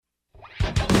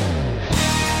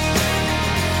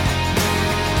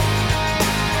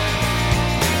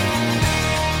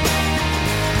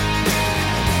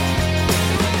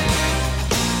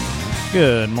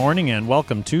Good morning and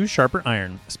welcome to Sharper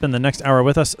Iron. Spend the next hour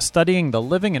with us studying the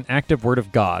living and active Word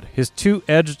of God, His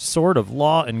two-edged sword of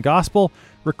law and gospel,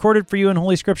 recorded for you in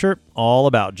Holy Scripture, all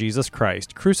about Jesus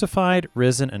Christ, crucified,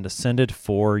 risen, and ascended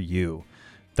for you.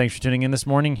 Thanks for tuning in this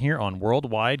morning here on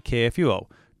Worldwide KFUO.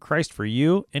 Christ for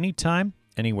you, anytime,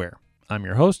 anywhere. I'm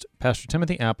your host, Pastor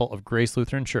Timothy Apple of Grace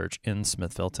Lutheran Church in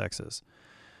Smithville, Texas.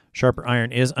 Sharper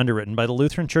Iron is underwritten by the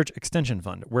Lutheran Church Extension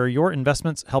Fund, where your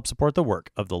investments help support the work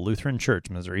of the Lutheran Church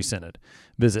Missouri Synod.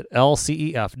 Visit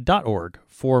lcef.org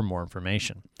for more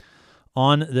information.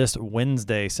 On this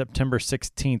Wednesday, September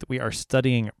 16th, we are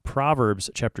studying Proverbs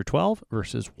chapter 12,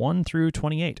 verses 1 through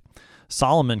 28.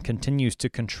 Solomon continues to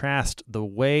contrast the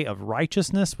way of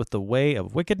righteousness with the way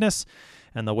of wickedness,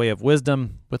 and the way of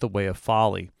wisdom with the way of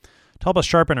folly. To help us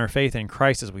sharpen our faith in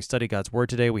Christ as we study God's Word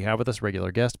today, we have with us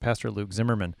regular guest, Pastor Luke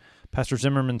Zimmerman. Pastor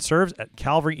Zimmerman serves at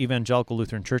Calvary Evangelical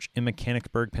Lutheran Church in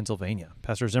Mechanicsburg, Pennsylvania.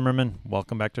 Pastor Zimmerman,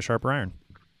 welcome back to Sharper Iron.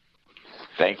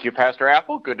 Thank you, Pastor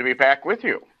Apple. Good to be back with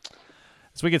you.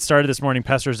 As we get started this morning,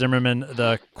 Pastor Zimmerman,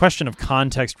 the question of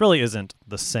context really isn't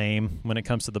the same when it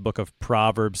comes to the book of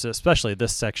Proverbs, especially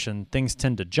this section. Things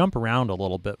tend to jump around a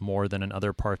little bit more than in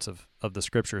other parts of the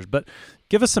Scriptures. But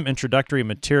give us some introductory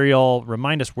material,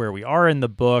 remind us where we are in the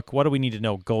book, what do we need to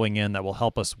know going in that will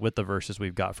help us with the verses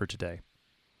we've got for today?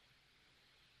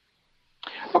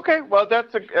 Okay, well,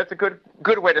 that's a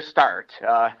good way to start.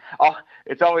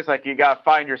 It's always like you got to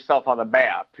find yourself on the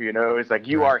map, It's like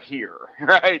you are here,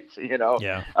 right?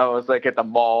 Yeah. I was like at the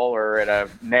mall or at a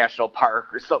national park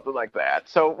or something like that.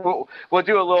 So we'll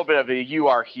do a little bit of a you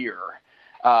are here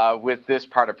with this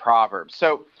part of Proverbs.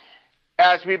 So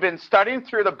as we've been studying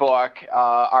through the book,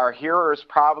 our hearers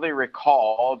probably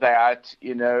recall that,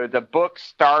 the book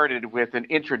started with an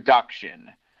introduction.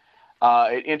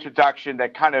 An introduction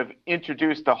that kind of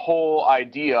introduced the whole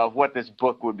idea of what this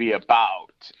book would be about.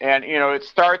 And, it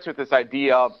starts with this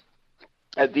idea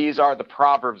that these are the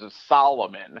Proverbs of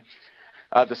Solomon,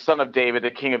 the son of David,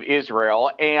 the king of Israel,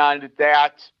 and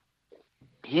that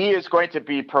he is going to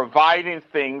be providing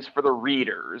things for the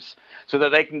readers so that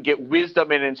they can get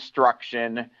wisdom and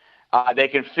instruction. They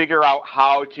can figure out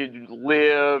how to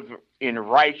live in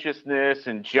righteousness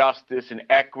and justice and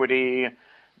equity.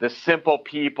 The simple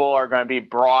people are going to be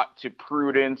brought to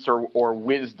prudence or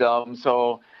wisdom.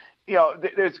 So,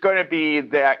 there's going to be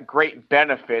that great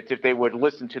benefit if they would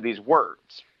listen to these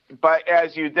words. But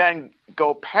as you then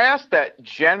go past that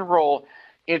general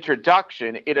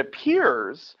introduction, it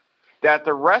appears that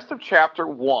the rest of chapter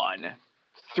 1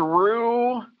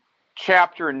 through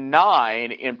chapter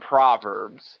 9 in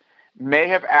Proverbs may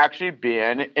have actually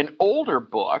been an older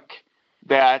book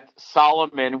that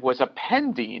Solomon was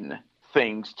appending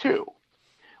things too,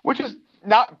 which is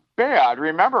not bad.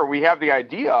 Remember, we have the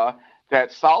idea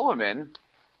that Solomon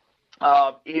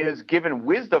is given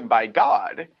wisdom by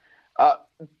God,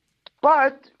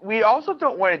 but we also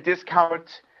don't want to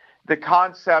discount the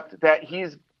concept that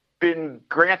he's been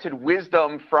granted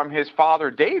wisdom from his father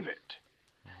David.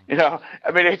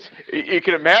 You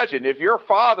can imagine if your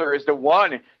father is the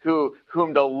one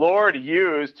whom the Lord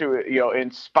used to,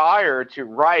 inspire to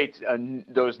write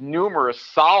those numerous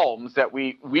psalms that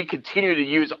we continue to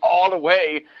use all the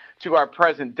way to our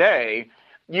present day.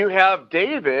 You have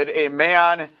David, a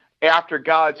man after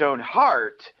God's own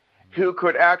heart, who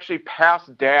could actually pass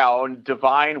down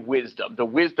divine wisdom, the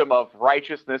wisdom of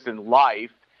righteousness and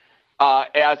life,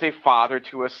 as a father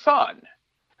to a son,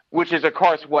 which is, of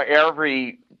course, what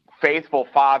every faithful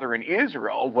father in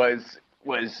Israel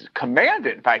was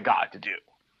commanded by God to do.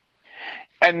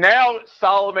 And now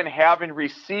Solomon, having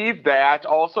received that,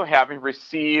 also having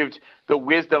received the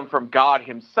wisdom from God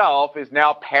himself, is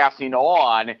now passing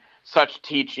on such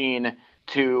teaching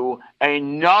to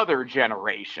another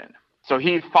generation. So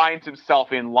he finds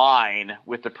himself in line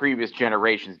with the previous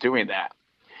generations doing that.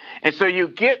 And so you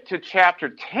get to chapter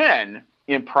 10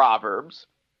 in Proverbs,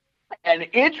 and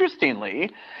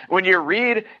interestingly, when you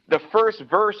read the first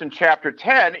verse in chapter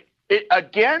 10, it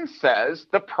again says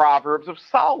the Proverbs of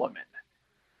Solomon.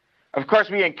 Of course,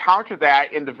 we encounter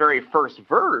that in the very first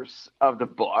verse of the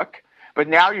book, but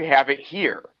now you have it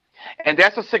here. And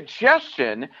that's a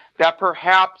suggestion that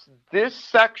perhaps this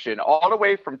section, all the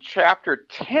way from chapter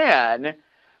 10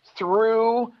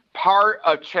 through part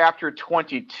of chapter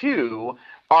 22,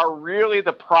 are really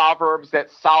the Proverbs that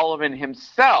Solomon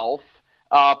himself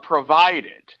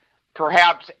provided,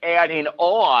 perhaps adding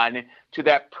on to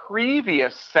that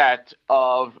previous set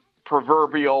of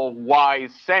proverbial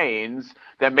wise sayings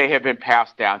that may have been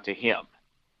passed down to him.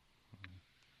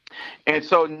 And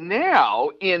so now,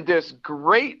 in this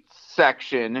great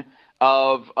section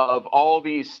of all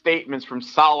these statements from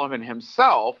Solomon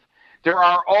himself, there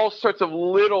are all sorts of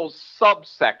little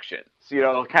subsections,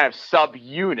 kind of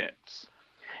subunits.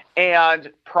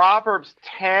 And Proverbs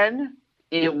 10,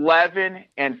 11,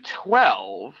 and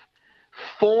 12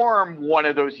 form one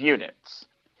of those units.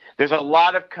 There's a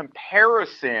lot of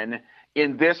comparison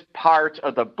in this part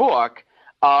of the book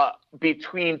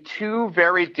between two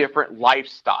very different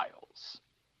lifestyles.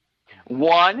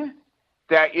 One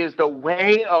that is the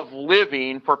way of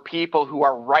living for people who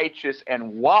are righteous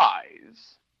and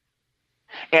wise,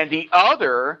 and the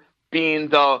other being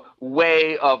the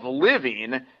way of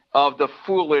living of the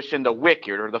foolish and the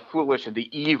wicked, or the foolish and the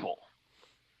evil.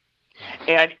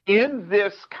 And in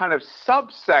this kind of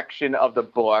subsection of the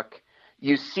book,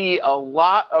 you see a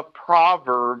lot of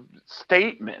proverb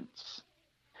statements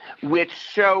which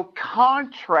show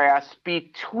contrast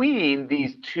between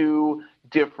these two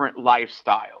different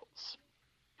lifestyles.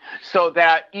 So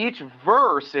that each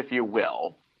verse, if you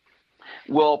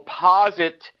will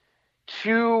posit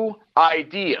two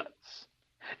ideas.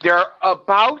 They're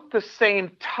about the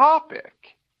same topic,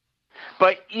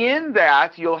 but in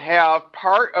that you'll have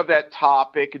part of that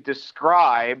topic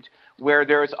described where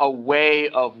there's a way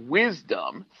of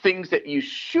wisdom, things that you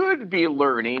should be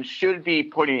learning, should be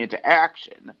putting into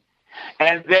action.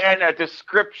 And then a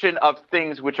description of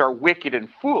things which are wicked and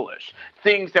foolish,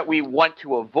 things that we want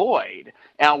to avoid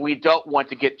and we don't want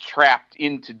to get trapped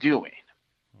into doing.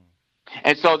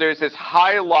 And so there's this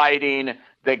highlighting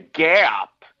the gap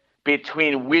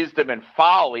between wisdom and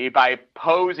folly by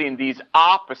posing these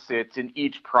opposites in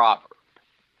each proverb.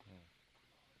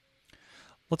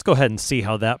 Let's go ahead and see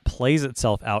how that plays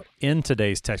itself out in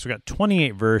today's text. We've got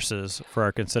 28 verses for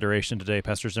our consideration today,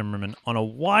 Pastor Zimmerman, on a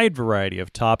wide variety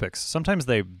of topics. Sometimes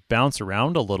they bounce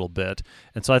around a little bit,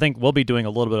 and so I think we'll be doing a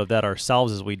little bit of that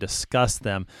ourselves as we discuss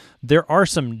them. There are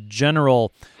some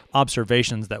general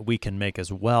observations that we can make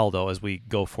as well, though, as we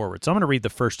go forward. So I'm going to read the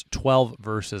first 12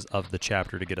 verses of the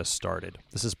chapter to get us started.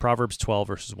 This is Proverbs 12,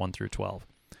 verses 1 through 12.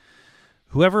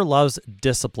 Whoever loves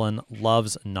discipline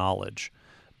loves knowledge,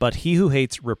 but he who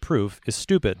hates reproof is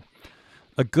stupid.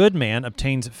 A good man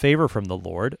obtains favor from the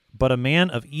Lord, but a man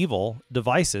of evil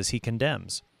devices he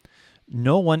condemns.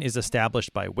 No one is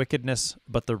established by wickedness,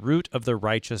 but the root of the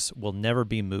righteous will never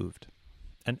be moved.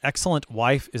 An excellent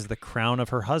wife is the crown of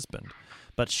her husband,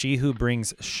 but she who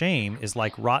brings shame is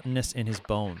like rottenness in his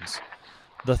bones.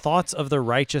 The thoughts of the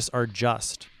righteous are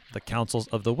just, the counsels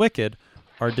of the wicked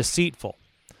are deceitful.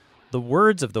 The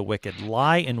words of the wicked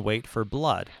lie in wait for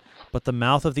blood, but the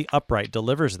mouth of the upright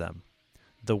delivers them.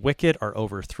 The wicked are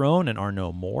overthrown and are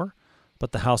no more,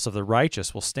 but the house of the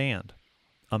righteous will stand.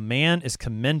 A man is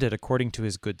commended according to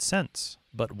his good sense,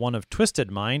 but one of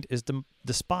twisted mind is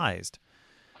despised.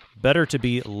 Better to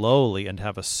be lowly and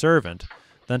have a servant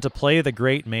than to play the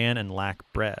great man and lack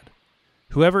bread.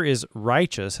 Whoever is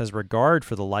righteous has regard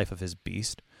for the life of his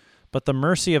beast, but the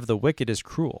mercy of the wicked is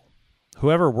cruel.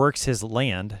 Whoever works his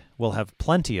land will have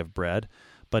plenty of bread,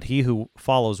 but he who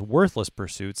follows worthless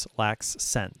pursuits lacks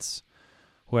sense.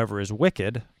 Whoever is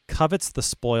wicked covets the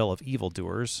spoil of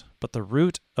evildoers, but the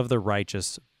root of the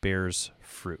righteous bears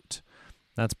fruit.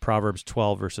 That's Proverbs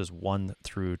 12, verses 1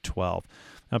 through 12.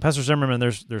 Now, Pastor Zimmerman,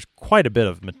 there's quite a bit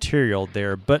of material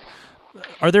there, but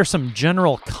are there some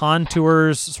general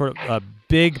contours, sort of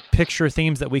big picture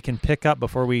themes that we can pick up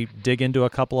before we dig into a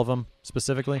couple of them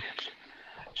specifically?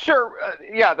 Sure.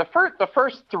 The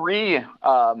first three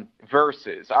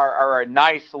verses are a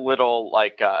nice little,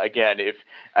 again, if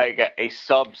a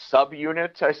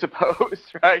subunit, I suppose,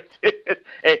 right?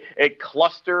 a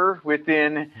cluster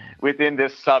within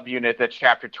this subunit that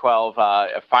chapter 12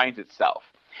 finds itself.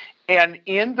 And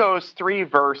in those three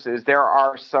verses, there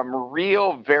are some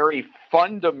real, very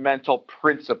fundamental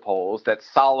principles that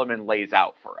Solomon lays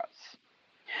out for us.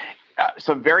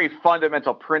 Some very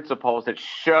fundamental principles that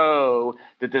show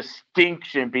the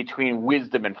distinction between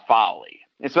wisdom and folly.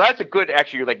 And so that's a good,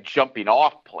 actually, jumping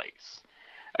off place.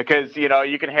 Because,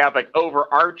 you can have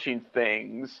overarching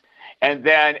things, and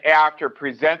then after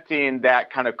presenting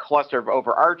that kind of cluster of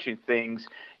overarching things,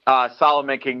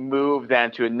 Solomon can move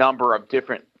then to a number of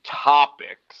different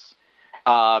topics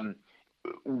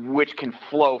which can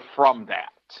flow from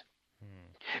that.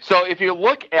 So if you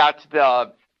look at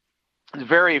the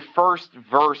very first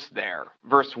verse there,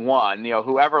 verse 1,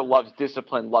 whoever loves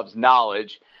discipline loves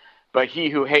knowledge, but he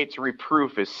who hates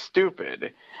reproof is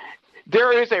stupid.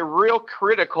 There is a real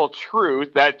critical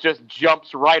truth that just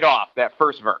jumps right off that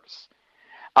first verse.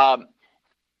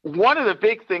 One of the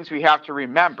big things we have to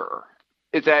remember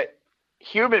is that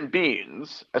human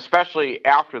beings, especially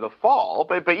after the fall,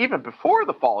 but even before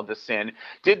the fall into sin,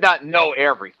 did not know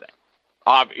everything.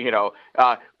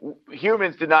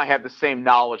 Humans did not have the same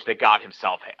knowledge that God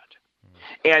himself had.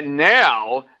 And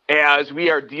now, as we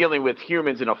are dealing with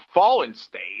humans in a fallen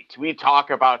state, we talk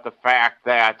about the fact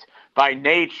that by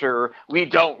nature, we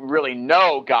don't really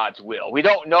know God's will. We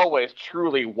don't know what is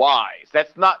truly wise.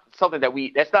 That's not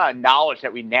that's not a knowledge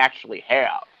that we naturally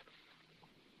have.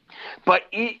 But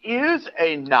it is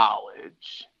a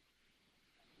knowledge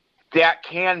that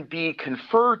can be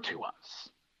conferred to us.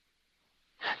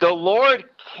 The Lord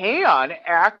can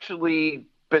actually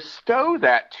bestow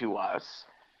that to us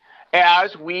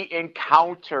as we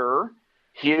encounter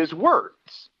his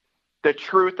words, the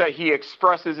truth that he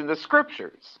expresses in the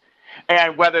scriptures.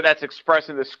 And whether that's expressed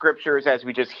in the scriptures as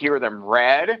we just hear them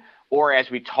read, or as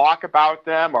we talk about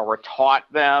them, or we're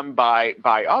taught them by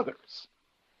others.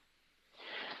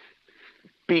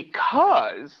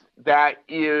 Because that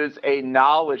is a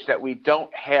knowledge that we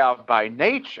don't have by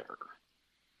nature,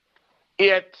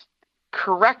 it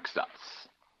corrects us.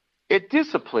 It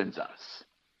disciplines us.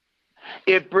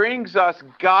 It brings us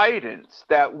guidance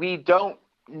that we don't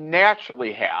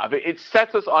naturally have. It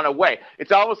sets us on a way.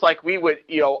 It's almost like we would,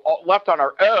 left on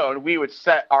our own, we would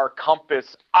set our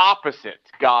compass opposite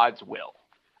God's will,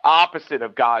 opposite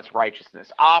of God's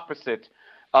righteousness, opposite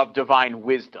of divine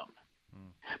wisdom.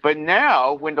 But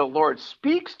now, when the Lord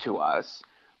speaks to us,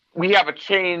 we have a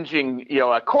changing,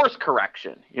 a course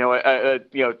correction,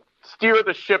 steer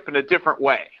the ship in a different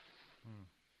way.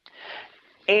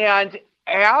 And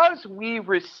as we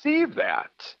receive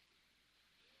that,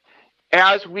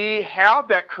 as we have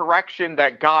that correction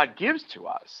that God gives to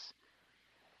us,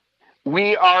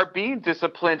 we are being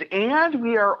disciplined, and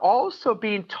we are also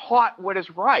being taught what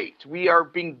is right. We are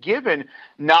being given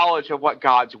knowledge of what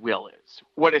God's will is,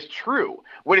 what is true,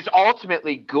 what is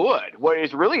ultimately good, what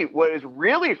is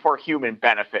really for human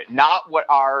benefit, not what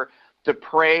our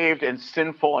depraved and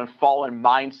sinful and fallen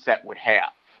mindset would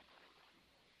have.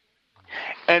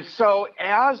 And so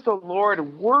as the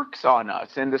Lord works on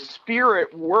us and the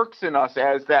Spirit works in us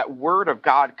as that word of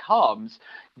God comes,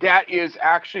 that is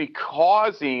actually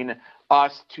causing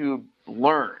us to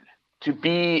learn, to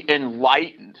be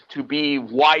enlightened, to be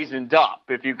wizened up,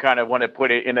 if you kind of want to put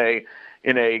it in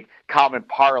a common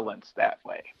parlance that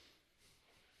way.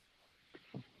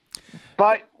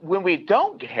 But when we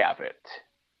don't have it,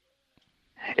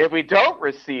 if we don't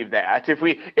receive that, if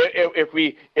we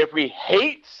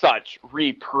hate such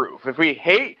reproof, if we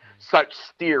hate such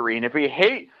steering, if we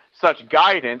hate such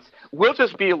guidance, we'll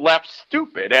just be left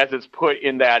stupid, as it's put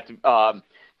in that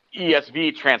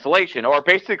ESV translation. Or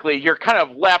basically, you're kind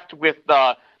of left with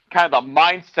the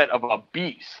mindset of a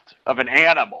beast, of an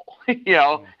animal,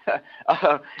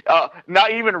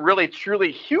 not even really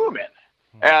truly human,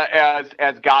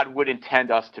 as God would intend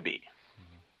us to be.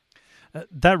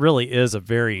 That really is a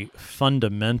very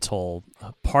fundamental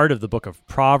part of the book of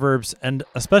Proverbs, and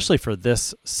especially for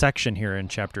this section here in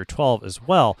chapter 12 as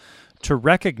well, to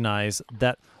recognize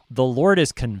that the Lord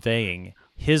is conveying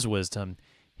his wisdom,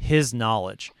 his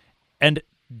knowledge, and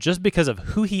just because of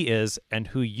who he is and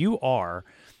who you are,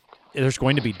 there's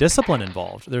going to be discipline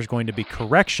involved. There's going to be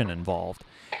correction involved.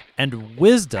 And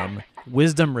wisdom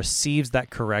receives that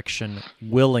correction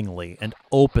willingly and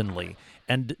openly,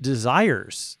 and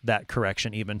desires that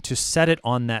correction even to set it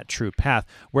on that true path,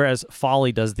 whereas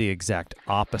folly does the exact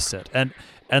opposite. And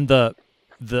the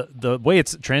way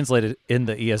it's translated in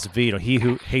the ESV, he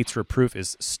who hates reproof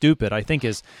is stupid, I think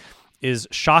is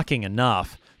shocking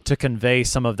enough to convey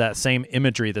some of that same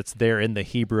imagery that's there in the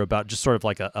Hebrew about just sort of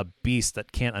like a beast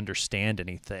that can't understand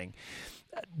anything.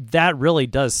 That really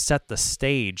does set the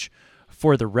stage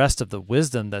for the rest of the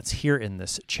wisdom that's here in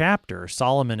this chapter.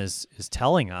 Solomon is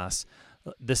telling us,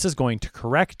 this is going to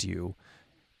correct you.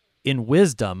 In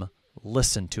wisdom,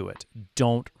 listen to it.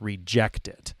 Don't reject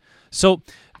it. So,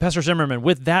 Pastor Zimmerman,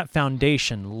 with that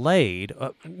foundation laid,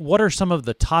 what are some of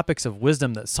the topics of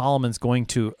wisdom that Solomon's going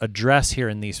to address here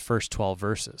in these first 12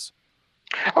 verses?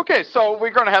 Okay, so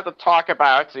we're going to have to talk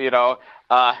about,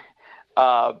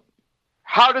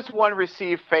 how does one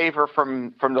receive favor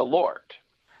from the Lord?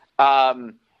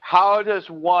 How does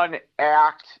one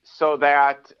act so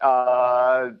that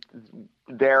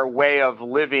their way of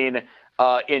living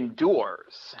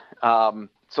endures?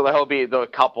 So that'll be the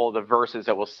couple of the verses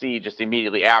that we'll see just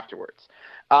immediately afterwards.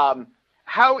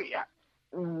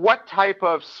 What type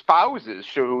of spouses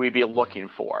should we be looking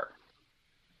for?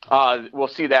 We'll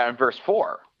see that in verse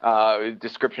 4,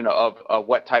 description of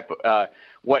what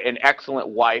an excellent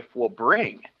wife will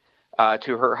bring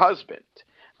to her husband.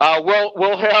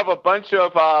 We'll have a bunch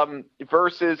of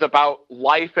verses about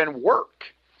life and work.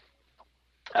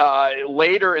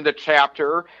 Later in the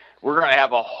chapter, we're going to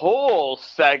have a whole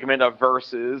segment of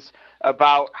verses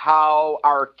about how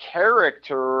our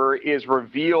character is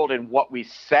revealed in what we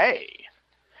say,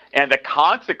 and the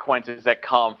consequences that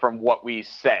come from what we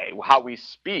say, how we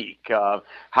speak,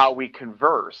 how we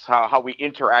converse, how we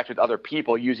interact with other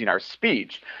people using our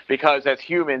speech. Because as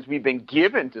humans, we've been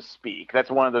given to speak.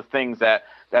 That's one of the things that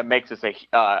makes us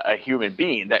a human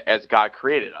being, that as God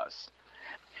created us.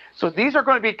 So these are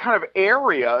going to be kind of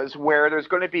areas where there's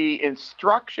going to be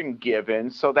instruction given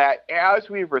so that as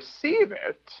we receive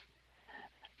it,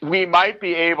 we might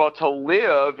be able to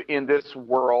live in this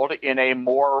world in a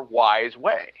more wise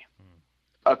way,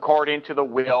 according to the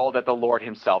will that the Lord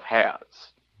himself has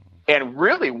and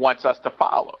really wants us to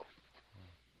follow.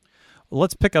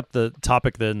 Let's pick up the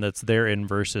topic then that's there in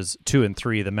verses 2 and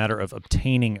 3, the matter of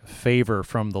obtaining favor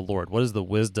from the Lord. What is the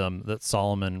wisdom that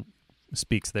Solomon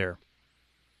speaks there?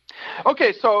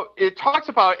 Okay, so it talks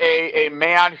about a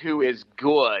man who is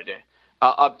good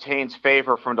obtains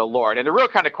favor from the Lord. And the real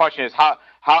kind of question is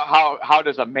how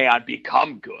does a man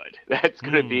become good? That's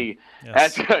going to be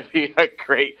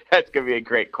a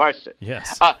great question.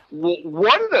 Yes.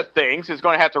 One of the things is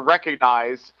going to have to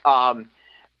recognize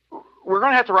we're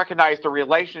going to have to recognize the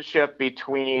relationship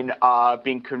between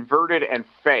being converted and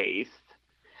faith,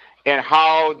 and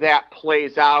how that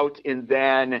plays out in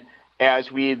then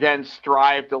as we then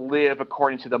strive to live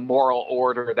according to the moral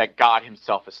order that God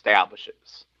himself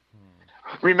establishes.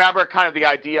 Remember, kind of the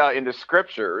idea in the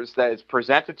scriptures that is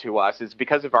presented to us is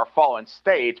because of our fallen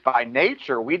state, by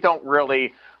nature, we don't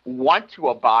really want to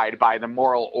abide by the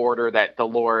moral order that the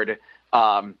Lord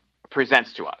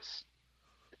presents to us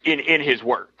in his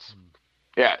words.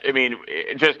 Yeah, I mean,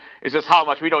 it's just how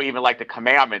much we don't even like the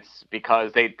commandments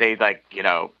because they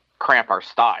cramp our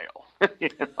style.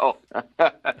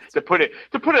 To put it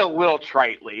a little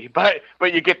tritely,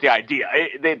 but you get the idea.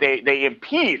 They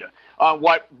impede on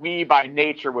what we by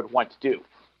nature would want to do.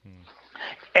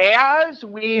 As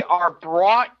we are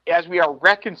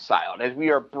reconciled, as we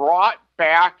are brought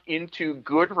back into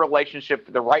good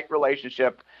relationship, the right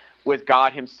relationship with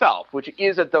God himself, which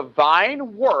is a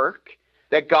divine work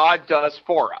that God does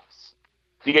for us.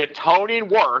 The atoning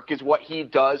work is what he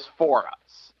does for us.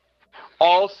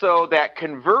 Also, that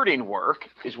converting work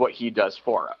is what he does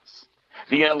for us.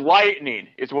 The enlightening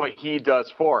is what he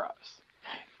does for us.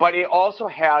 But it also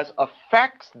has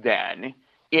effects then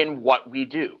in what we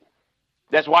do.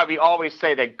 That's why we always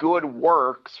say that good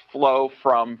works flow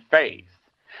from faith.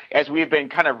 As we've been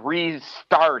kind of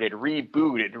restarted,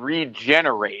 rebooted,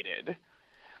 regenerated,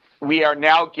 we are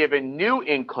now given new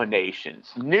inclinations,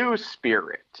 new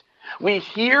spirit. We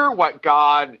hear what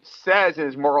God says in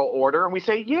his moral order, and we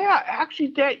say, yeah, actually,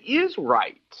 that is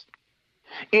right.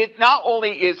 It not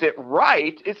only is it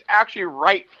right, it's actually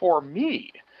right for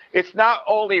me. It's not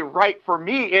only right for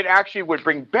me, it actually would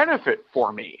bring benefit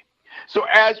for me. So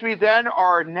as we then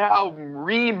are now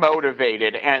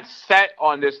remotivated and set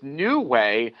on this new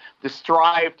way to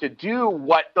strive to do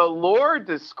what the Lord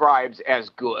describes as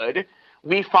good,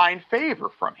 we find favor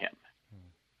from him.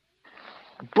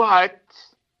 But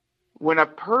when a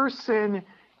person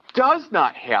does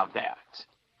not have that,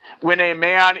 when a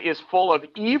man is full of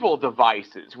evil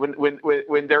devices,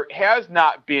 when there has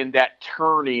not been that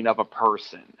turning of a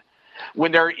person,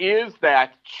 when there is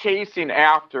that chasing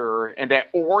after and that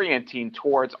orienting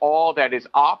towards all that is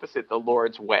opposite the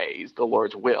Lord's ways, the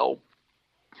Lord's will,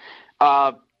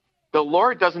 the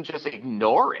Lord doesn't just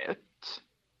ignore it.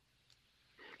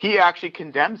 He actually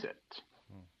condemns it.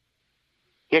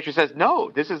 He actually says,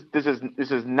 no, this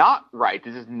is not right.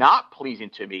 This is not pleasing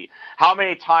to me. How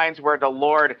many times where the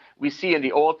Lord, we see in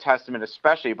the Old Testament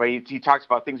especially, but he talks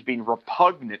about things being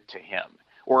repugnant to him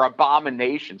or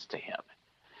abominations to him.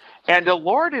 And the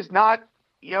Lord is not,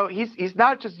 he's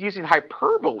not just using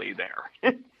hyperbole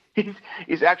there.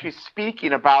 he's actually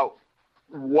speaking about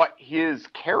what his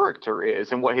character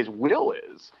is and what his will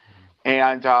is,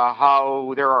 and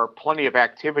how there are plenty of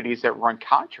activities that run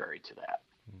contrary to that.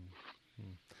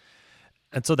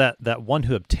 And so that one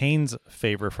who obtains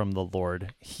favor from the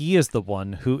Lord, he is the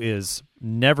one who is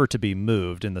never to be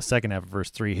moved. In the second half of verse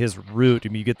 3, his root,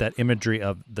 you get that imagery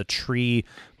of the tree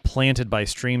planted by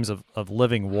streams of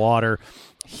living water.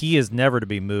 He is never to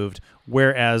be moved,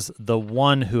 whereas the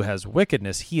one who has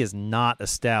wickedness, he is not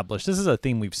established. This is a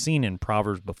theme we've seen in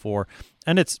Proverbs before,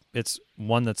 and it's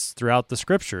one that's throughout the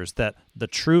scriptures, that the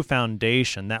true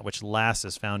foundation, that which lasts,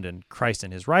 is found in Christ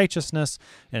and his righteousness,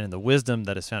 and in the wisdom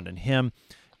that is found in him.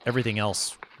 Everything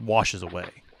else washes away.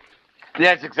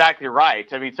 That's exactly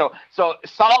right. I mean, so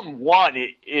Psalm 1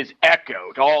 is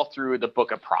echoed all through the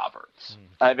book of Proverbs.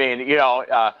 I mean,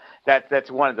 that's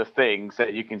one of the things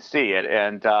that you can see it.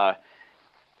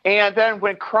 And then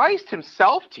when Christ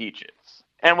himself teaches,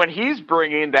 And when he's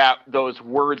bringing those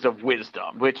words of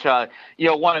wisdom, which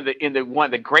one of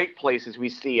the great places we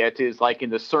see it is like in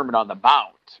the Sermon on the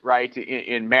Mount, right,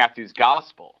 in Matthew's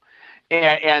Gospel,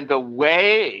 and the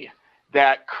way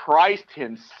that Christ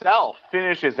himself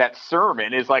finishes that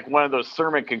sermon is like one of those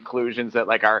sermon conclusions that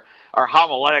like our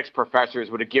homiletics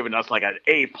professors would have given us like an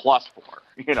A+ for.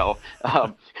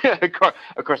 Of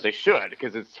course they should,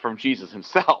 because it's from Jesus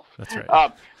himself. That's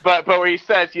right. But where he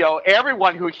says,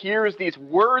 everyone who hears these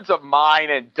words of mine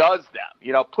and does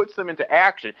them, puts them into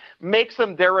action, makes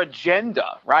them their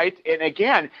agenda, right? And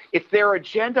again, it's their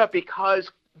agenda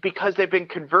because they've been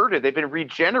converted, they've been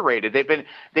regenerated,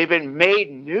 they've been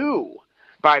made new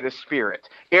by the Spirit.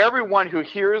 Everyone who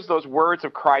hears those words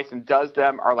of Christ and does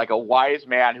them are like a wise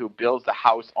man who builds the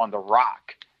house on the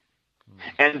rock.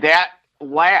 And that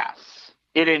lasts.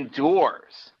 It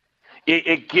endures.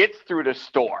 It gets through the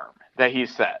storm, that he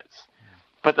says.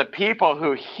 But the people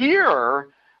who hear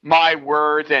my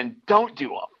words and don't do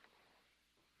them,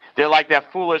 they're like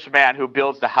that foolish man who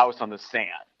builds the house on the sand.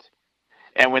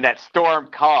 And when that storm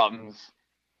comes,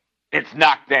 it's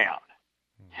knocked down.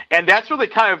 And that's really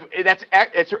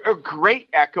it's a great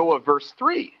echo of verse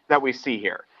 3 that we see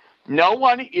here. No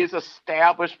one is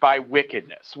established by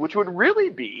wickedness, which would really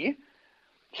be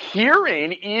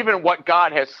hearing even what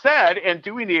God has said and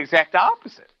doing the exact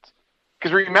opposite.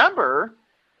 Because remember,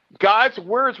 God's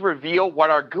words reveal what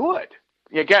are good.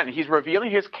 Again, he's revealing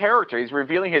his character. He's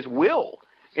revealing his will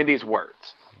in these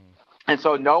words. And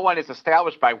so no one is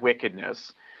established by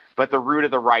wickedness, but the root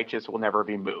of the righteous will never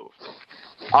be moved.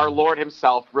 Our Lord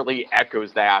himself really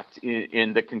echoes that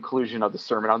in the conclusion of the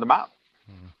Sermon on the Mount.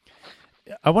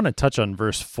 I want to touch on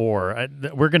verse 4.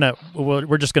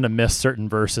 We're just going to miss certain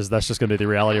verses. That's just going to be the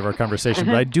reality of our conversation.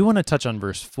 But I do want to touch on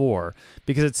verse 4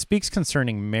 because it speaks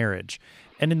concerning marriage.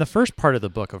 And in the first part of the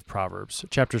book of Proverbs,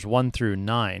 chapters 1 through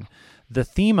 9, the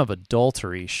theme of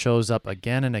adultery shows up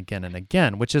again and again and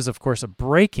again, which is, of course, a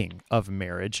breaking of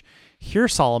marriage. Here,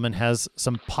 Solomon has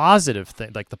some positive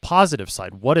thing, like the positive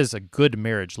side. What does a good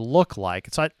marriage look like?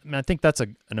 So I think that's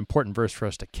an important verse for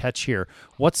us to catch here.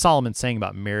 What's Solomon saying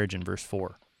about marriage in verse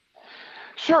 4?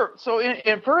 Sure. So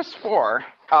in verse 4,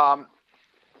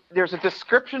 there's a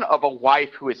description of a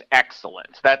wife who is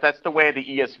excellent. That's the way the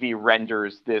ESV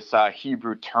renders this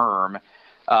Hebrew term,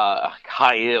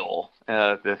 chayil.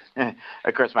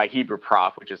 Of course, my Hebrew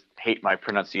prof would just hate my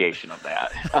pronunciation of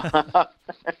that,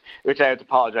 which I have to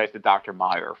apologize to Dr.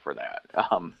 Meyer for that.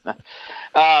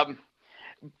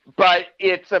 But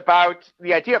it's about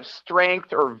the idea of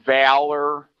strength or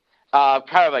valor, kind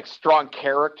of like strong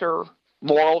character,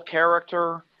 moral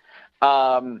character,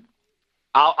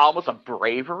 almost a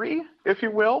bravery, if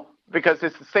you will, because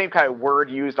it's the same kind of word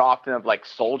used often of like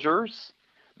soldiers.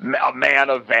 A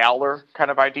man of valor kind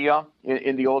of idea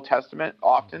in the Old Testament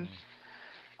often.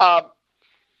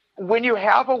 When you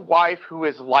have a wife who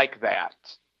is like that,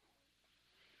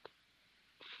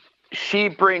 she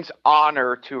brings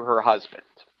honor to her husband.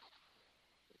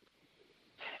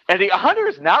 And the honor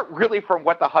is not really from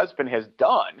what the husband has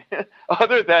done,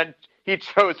 other than he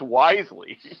chose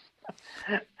wisely.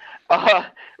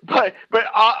 But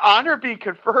honor being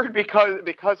conferred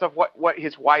because of what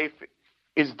his wife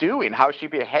is doing, how she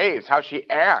behaves, how she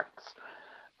acts,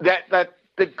 that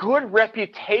the good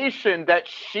reputation that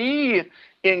she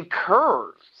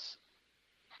incurs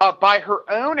by her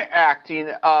own acting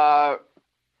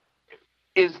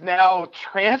is now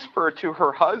transferred to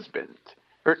her husband,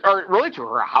 or really to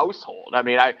her household. I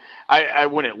mean, I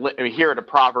wouldn't here the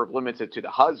proverb limits it to the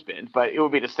husband, but it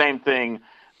would be the same thing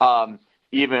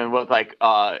even with like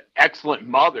excellent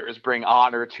mothers bring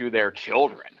honor to their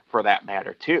children, for that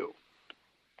matter, too.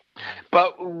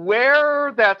 But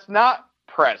where that's not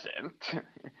present,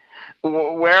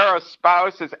 where a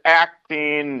spouse is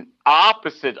acting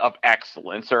opposite of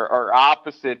excellence or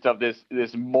opposite of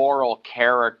this moral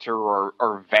character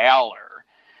or valor,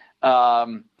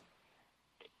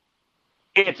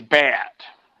 it's bad.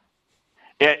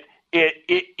 It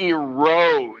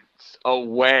erodes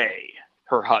away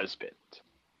her husband.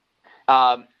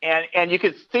 And you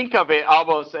could think of it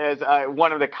almost as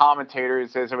one of the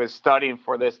commentators, as I was studying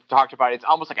for this, talked about it's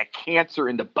almost like a cancer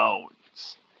in the bones.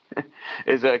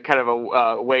 Is a kind of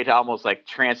a way to almost like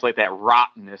translate that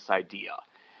rottenness idea.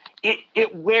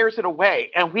 It wears it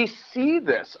away, and we see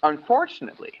this,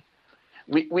 unfortunately.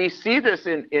 We see this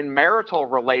in marital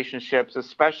relationships,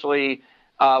 especially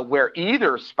where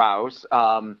either spouse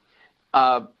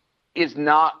is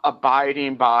not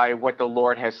abiding by what the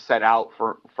Lord has set out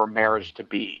for marriage to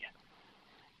be.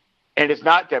 And is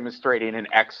not demonstrating an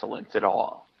excellence at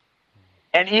all.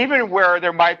 And even where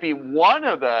there might be one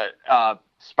of the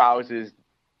spouses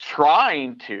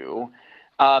trying to,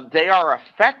 they are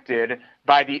affected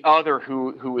by the other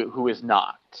who is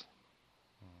not.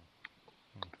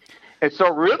 And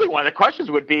so really one of the questions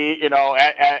would be,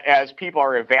 as people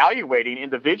are evaluating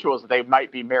individuals that they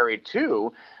might be married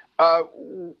to,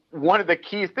 one of the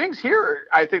key things here,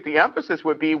 I think the emphasis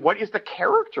would be, what is the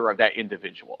character of that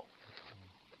individual?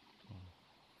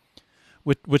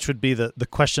 Which would be the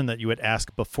question that you would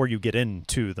ask before you get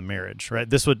into the marriage, right?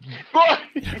 This would,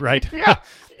 right? Yeah.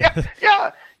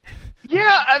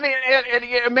 I mean,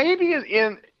 and maybe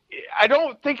I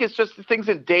don't think it's just the things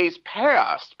in days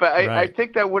past, but I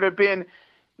think that would have been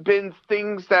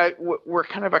things that were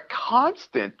kind of a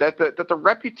constant, that the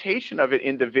reputation of an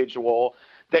individual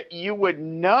that you would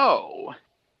know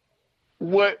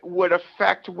would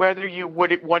affect whether you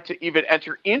would want to even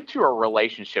enter into a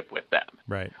relationship with them,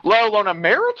 right? Let alone a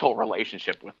marital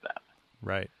relationship with them.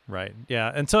 Right.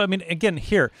 Yeah. And so, I mean, again,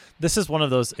 here, this is one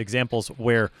of those examples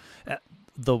where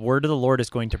the word of the Lord is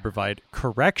going to provide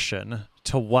correction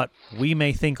to what we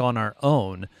may think on our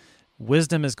own.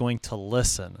 Wisdom is going to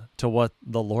listen to what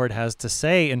the Lord has to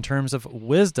say in terms of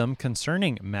wisdom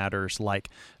concerning matters like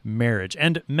marriage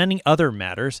and many other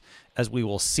matters, as we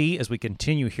will see as we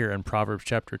continue here in Proverbs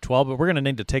chapter 12. But we're going to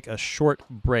need to take a short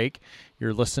break.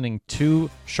 You're listening to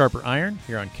Sharper Iron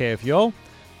here on KFUO.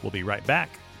 We'll be right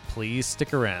back. Please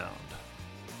stick around.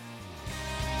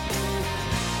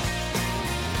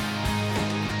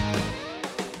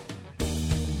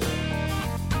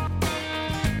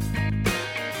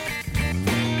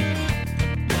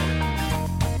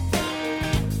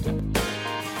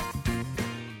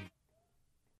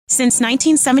 Since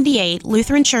 1978,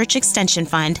 Lutheran Church Extension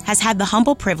Fund has had the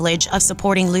humble privilege of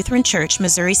supporting Lutheran Church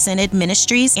Missouri Synod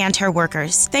ministries and her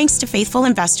workers. Thanks to faithful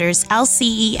investors,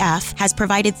 LCEF has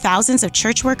provided thousands of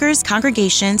church workers,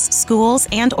 congregations, schools,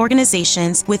 and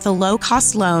organizations with the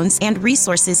low-cost loans and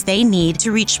resources they need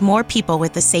to reach more people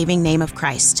with the saving name of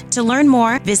Christ. To learn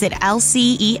more, visit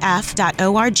lcef.org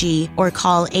or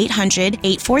call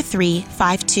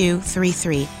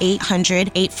 800-843-5233,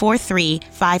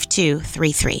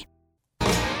 800-843-5233.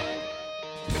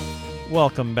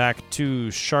 Welcome back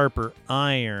to Sharper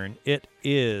Iron. It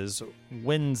is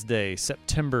Wednesday,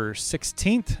 September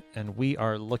 16th, and we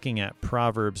are looking at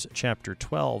Proverbs chapter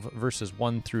 12, verses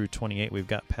 1 through 28. We've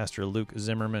got Pastor Luke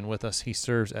Zimmerman with us. He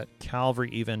serves at Calvary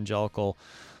Evangelical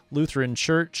Lutheran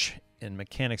Church in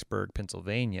Mechanicsburg,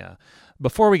 Pennsylvania.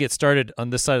 Before we get started on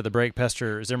this side of the break,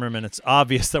 Pastor Zimmerman, it's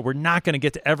obvious that we're not going to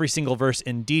get to every single verse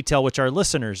in detail, which our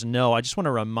listeners know. I just want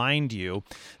to remind you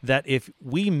that if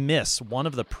we miss one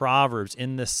of the Proverbs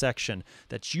in this section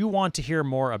that you want to hear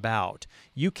more about,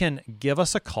 you can give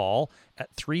us a call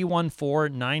at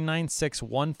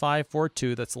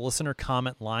 314-996-1542. That's the listener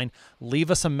comment line.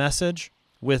 Leave us a message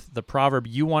with the proverb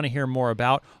you want to hear more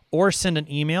about, or send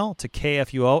an email to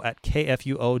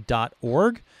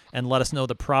kfuo@kfuo.org and let us know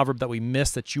the proverb that we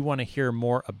missed that you want to hear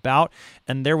more about.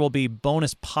 And there will be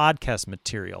bonus podcast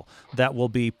material that will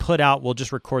be put out. We'll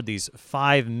just record these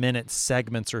 5-minute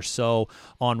segments or so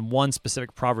on one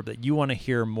specific proverb that you want to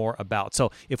hear more about.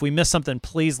 So if we miss something,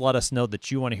 please let us know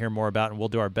that you want to hear more about, and we'll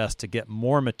do our best to get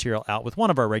more material out with one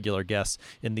of our regular guests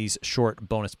in these short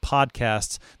bonus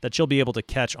podcasts that you'll be able to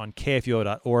catch on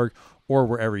kfuo.org or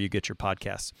wherever you get your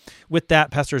podcasts. With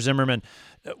that, Pastor Zimmerman,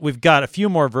 we've got a few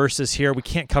more verses here. We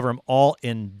can't cover them all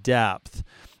in depth.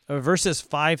 Verses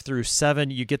 5 through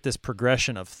 7, you get this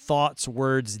progression of thoughts,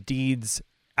 words, deeds,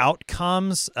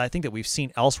 outcomes, I think that we've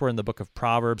seen elsewhere in the book of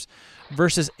Proverbs.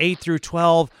 Verses 8 through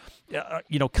 12,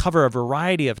 cover a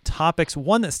variety of topics.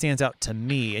 One that stands out to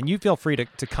me, and you feel free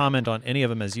to comment on any of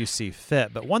them as you see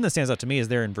fit, but one that stands out to me is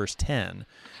there in verse 10,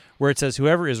 where it says,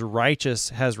 whoever is righteous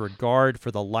has regard for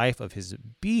the life of his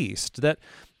beast, that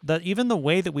even the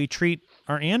way that we treat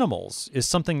our animals is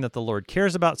something that the Lord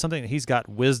cares about, something that he's got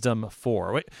wisdom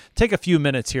for. Take a few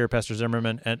minutes here, Pastor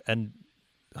Zimmerman, and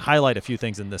highlight a few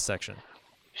things in this section.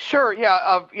 Sure,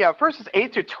 yeah. Verses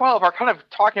 8 through 12 are kind of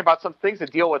talking about some things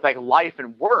that deal with like life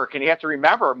and work, and you have to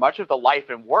remember much of the life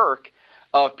and work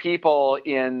of people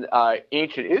in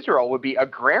ancient Israel would be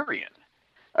agrarian,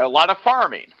 a lot of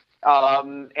farming.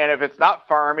 And if it's not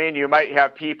farming, you might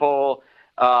have people,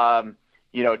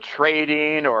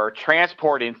 trading or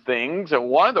transporting things. And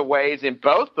one of the ways in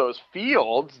both those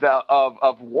fields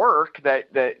of work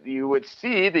that you would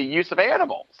see the use of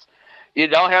animals. You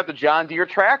don't have the John Deere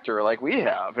tractor like we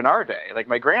have in our day, like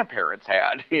my grandparents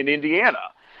had in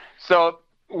Indiana. So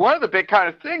one of the big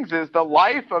kind of things is the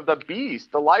life of the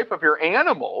beast, the life of your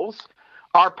animals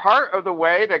are part of the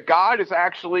way that God is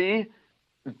actually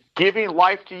giving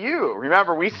life to you.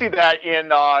 Remember, we see that in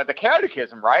the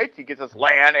Catechism, right? He gives us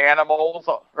land, animals,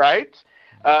 right?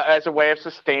 as a way of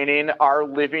sustaining our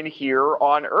living here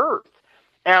on earth.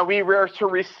 And we are to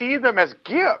receive them as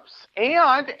gifts.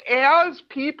 And as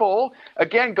people,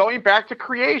 again, going back to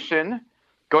creation,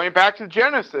 going back to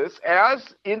Genesis,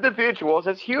 as individuals,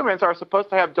 as humans are supposed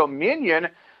to have dominion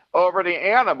over the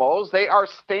animals, they are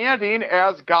standing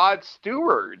as God's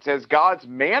stewards, as God's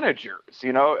managers.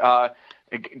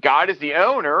 God is the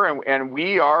owner, and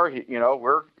we are,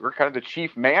 we're kind of the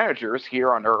chief managers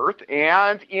here on earth.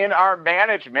 And in our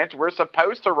management, we're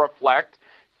supposed to reflect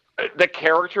the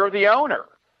character of the owner,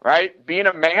 right? Being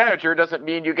a manager doesn't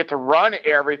mean you get to run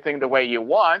everything the way you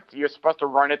want. You're supposed to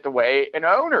run it the way an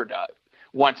owner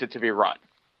wants it to be run.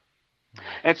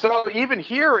 And so even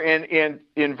here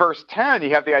in verse 10, you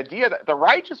have the idea that the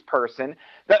righteous person,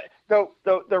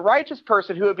 the righteous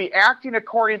person who would be acting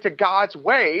according to God's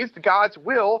ways, God's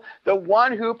will, the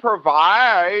one who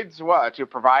provides what? Who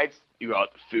provides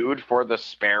food for the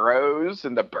sparrows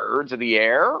and the birds of the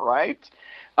air, right?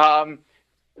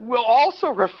 Will also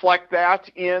reflect that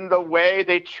in the way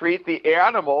they treat the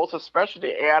animals, especially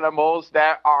the animals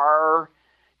that are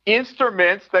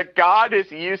instruments that God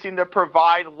is using to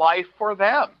provide life for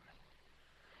them.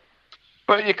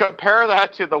 But you compare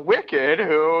that to the wicked,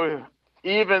 who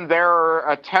even their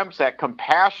attempts at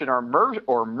compassion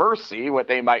or mercy, what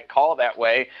they might call that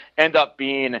way, end up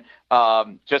being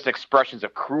just expressions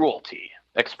of cruelty,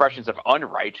 expressions of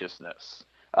unrighteousness,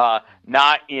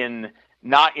 not in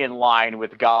line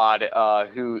with God,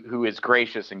 who is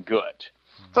gracious and good.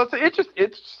 So it's just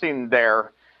interesting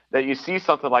there that you see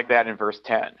something like that in verse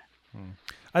 10.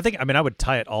 I would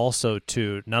tie it also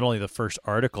to not only the first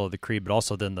article of the Creed, but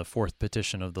also then the fourth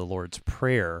petition of the Lord's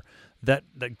Prayer, that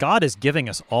God is giving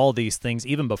us all these things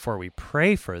even before we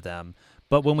pray for them.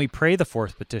 But when we pray the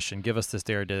fourth petition, give us this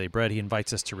day our daily bread, he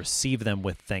invites us to receive them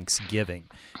with thanksgiving.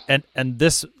 And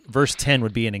this verse 10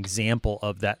 would be an example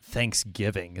of that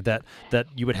thanksgiving, that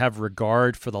you would have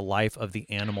regard for the life of the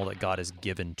animal that God has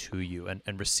given to you,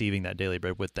 and receiving that daily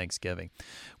bread with thanksgiving.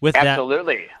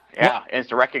 Absolutely. Yeah. And it's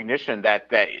the recognition that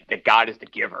God is the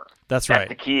giver. That's right.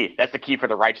 The key. That's the key for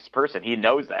the righteous person. He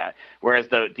knows that, whereas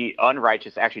the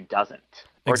unrighteous actually doesn't.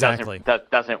 Or exactly.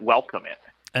 doesn't welcome it.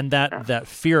 And that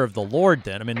fear of the Lord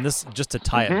then, this just to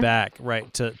tie it back,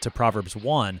 right, to Proverbs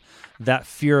 1, that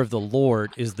fear of the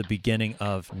Lord is the beginning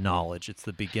of knowledge. It's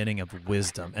the beginning of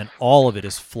wisdom. And all of it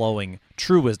is flowing,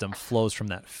 true wisdom flows from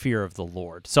that fear of the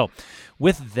Lord. So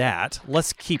with that,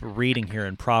 let's keep reading here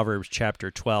in Proverbs chapter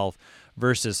 12,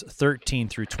 verses 13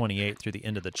 through 28 through the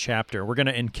end of the chapter. We're going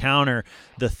to encounter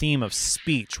the theme of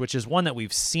speech, which is one that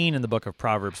we've seen in the book of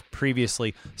Proverbs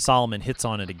previously. Solomon hits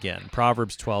on it again.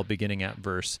 Proverbs 12, beginning at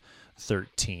verse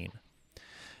 13.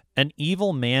 An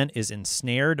evil man is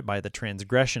ensnared by the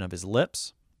transgression of his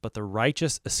lips, but the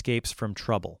righteous escapes from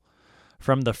trouble.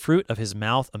 From the fruit of his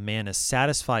mouth a man is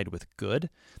satisfied with good,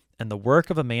 and the work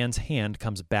of a man's hand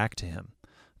comes back to him.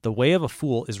 The way of a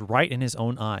fool is right in his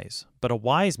own eyes, but a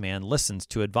wise man listens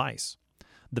to advice.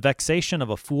 The vexation of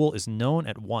a fool is known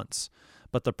at once,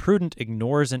 but the prudent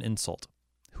ignores an insult.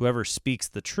 Whoever speaks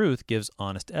the truth gives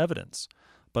honest evidence,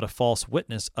 but a false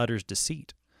witness utters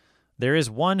deceit. There is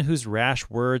one whose rash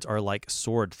words are like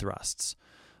sword thrusts,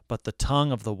 but the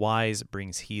tongue of the wise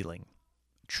brings healing.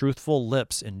 Truthful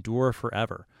lips endure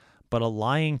forever, but a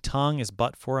lying tongue is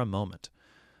but for a moment.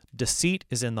 Deceit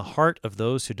is in the heart of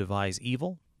those who devise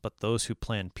evil, but those who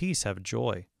plan peace have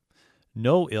joy.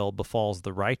 No ill befalls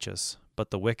the righteous,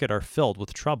 but the wicked are filled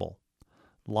with trouble.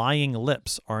 Lying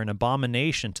lips are an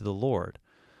abomination to the Lord,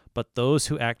 but those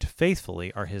who act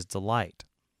faithfully are his delight.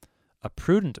 A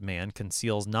prudent man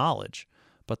conceals knowledge,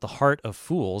 but the heart of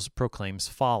fools proclaims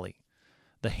folly.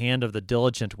 The hand of the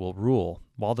diligent will rule,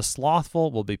 while the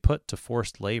slothful will be put to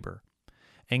forced labor.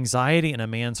 Anxiety in a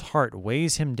man's heart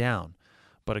weighs him down,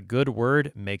 but a good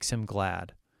word makes him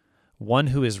glad. One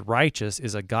who is righteous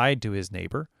is a guide to his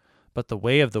neighbor, but the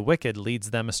way of the wicked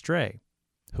leads them astray.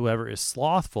 Whoever is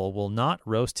slothful will not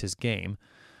roast his game,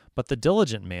 but the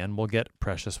diligent man will get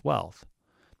precious wealth.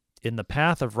 In the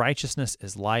path of righteousness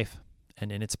is life,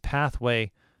 and in its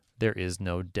pathway there is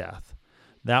no death.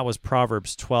 That was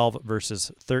Proverbs 12,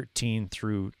 verses 13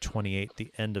 through 28,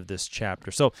 the end of this chapter.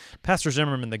 So, Pastor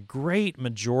Zimmerman, the great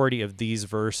majority of these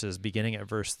verses, beginning at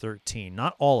verse 13,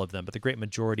 not all of them, but the great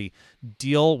majority,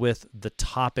 deal with the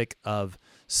topic of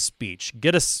speech.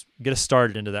 Get us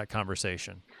started into that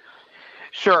conversation.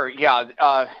 Sure,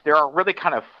 yeah. There are really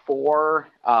kind of four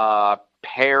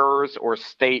pairs or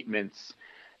statements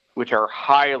which are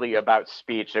highly about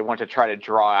speech. I want to try to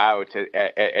draw out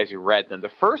as you read them. The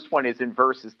first one is in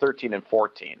verses 13 and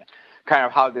 14, kind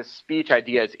of how this speech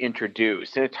idea is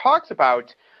introduced. And it talks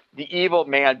about evil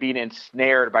man being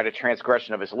ensnared by the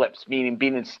transgression of his lips, meaning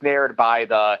being ensnared by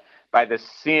the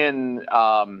sin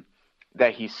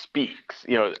that he speaks.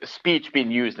 Speech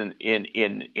being used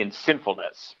in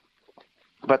sinfulness,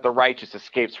 but the righteous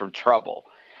escapes from trouble.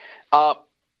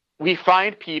 We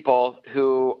find people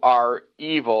who are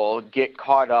evil get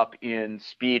caught up in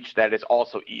speech that is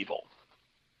also evil.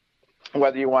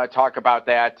 Whether you want to talk about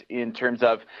that in terms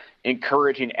of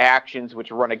encouraging actions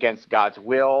which run against God's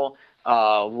will,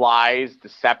 lies,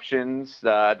 deceptions,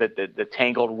 the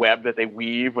tangled web that they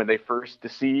weave when they first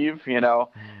deceive, in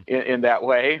that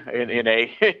way, in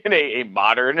a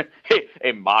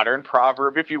modern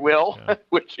proverb, if you will,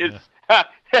 which is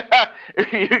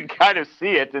you can kind of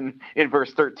see it in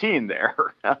verse 13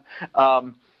 there.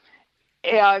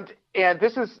 And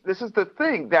this is the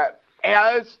thing, that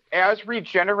as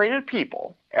regenerated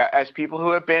people, as people who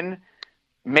have been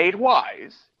made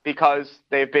wise because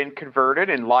they've been converted,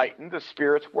 enlightened, the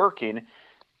Spirit's working,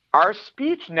 our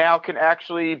speech now can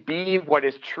actually be what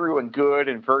is true and good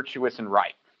and virtuous and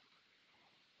right.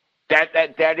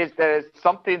 That is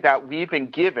something that we've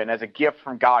been given as a gift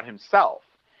from God himself.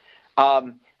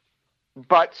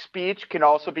 But speech can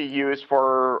also be used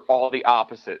for all the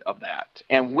opposite of that.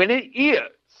 And when it is,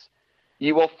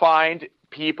 you will find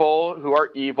people who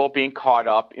are evil being caught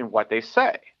up in what they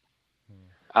say.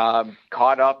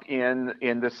 Caught up in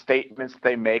the statements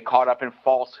they make, caught up in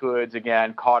falsehoods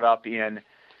again, caught up in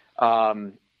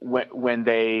when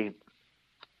they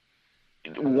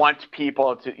want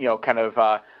people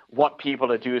to, want people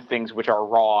to do things which are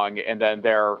wrong, and then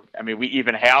we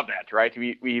even have that, right?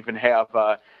 We even have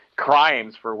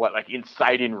crimes for like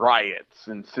inciting riots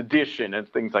and sedition and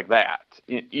things like that,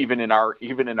 even in our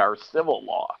civil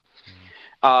law,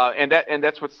 and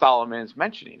that's what Solomon is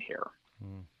mentioning here.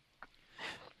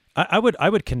 I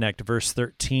would connect verse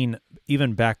 13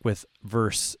 even back with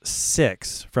verse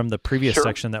 6 from the previous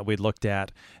section that we looked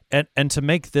at, and to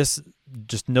make this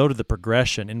just note of the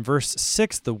progression. In verse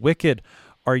 6, the wicked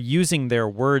are using their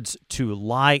words to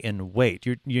lie in wait.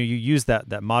 You use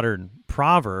that modern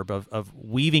proverb of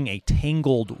weaving a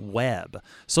tangled web.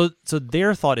 So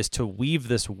their thought is to weave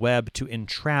this web to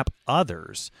entrap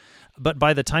others. But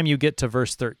by the time you get to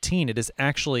verse 13, it is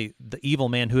actually the evil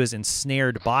man who is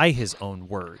ensnared by his own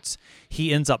words.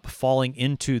 He ends up falling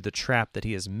into the trap that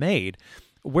he has made.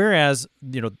 Whereas,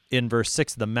 in verse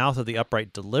 6, the mouth of the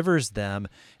upright delivers them,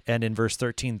 and in verse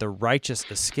 13, the righteous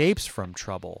escapes from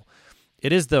trouble.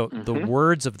 It is the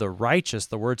words of the righteous,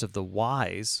 the words of the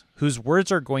wise, whose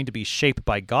words are going to be shaped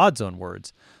by God's own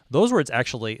words. Those words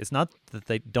actually, it's not that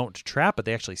they don't trap, but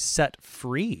they actually set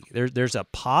free. There's a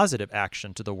positive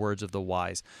action to the words of the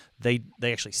wise. They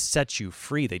actually set you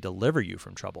free. They deliver you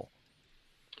from trouble.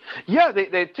 Yeah,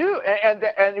 they do,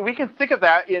 and we can think of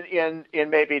that in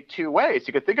maybe two ways.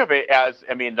 You could think of it as,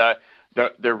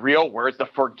 the real words, the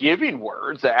forgiving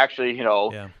words that actually,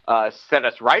 set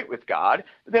us right with God.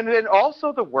 Then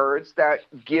also the words that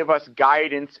give us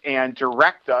guidance and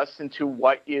direct us into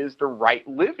what is the right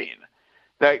living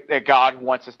that God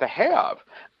wants us to have.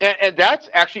 And that's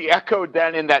actually echoed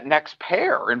then in that next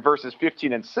pair in verses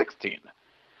 15 and 16.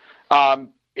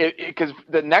 Because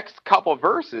the next couple of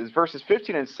verses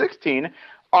 15 and 16,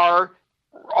 are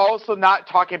also not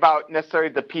talking about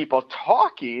necessarily the people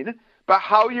talking, but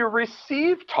how you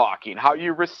receive talking, how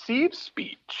you receive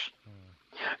speech.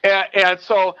 And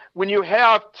so when you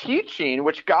have teaching,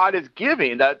 which God is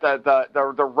giving,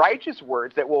 the righteous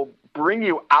words that will bring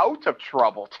you out of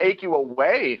trouble, take you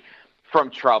away from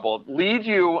trouble, lead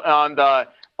you on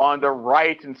the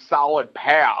right and solid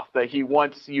path that he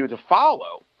wants you to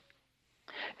follow,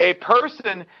 a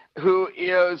person who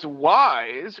is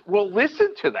wise will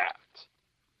listen to that.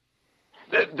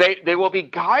 They will be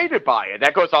guided by it.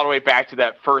 That goes all the way back to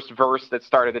that first verse that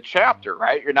started the chapter,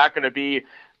 right? You're not going to be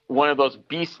one of those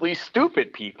beastly,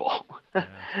 stupid people.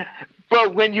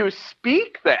 But when you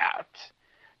speak that,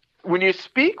 when you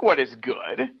speak what is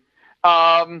good,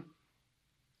 the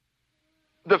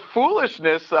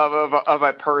foolishness of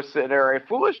a person or a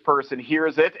foolish person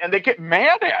hears it and they get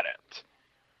mad at it.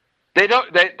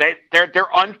 They're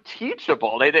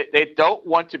unteachable. They don't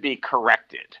want to be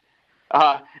corrected.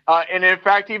 And in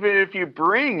fact, even if you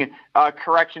bring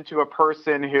correction to a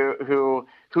person who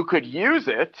could use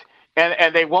it,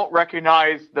 and they won't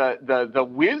recognize the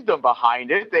wisdom behind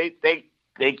it, they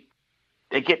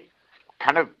get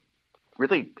kind of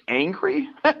really angry,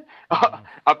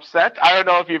 upset. I don't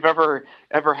know if you've ever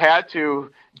had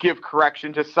to give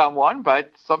correction to someone,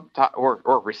 but sometimes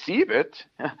or receive it,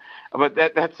 but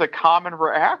that's a common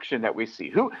reaction that we see.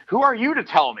 Who are you to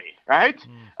tell me, right?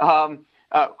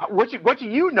 What do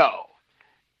you know?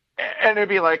 And it'd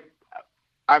be like,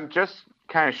 I'm just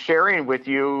kind of sharing with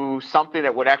you something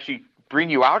that would actually bring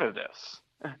you out of this.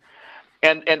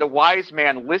 And the wise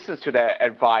man listens to that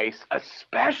advice,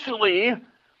 especially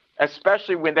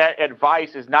when that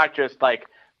advice is not just like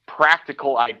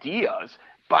practical ideas,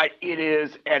 but it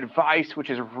is advice which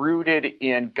is rooted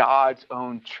in God's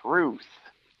own truth.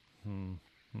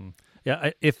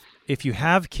 Yeah, if you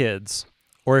have kids,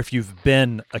 or if you've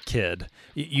been a kid,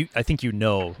 I think you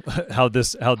know how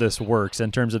this works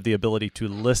in terms of the ability to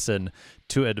listen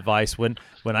to advice. When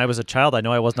I was a child, I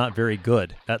know I was not very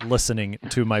good at listening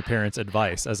to my parents'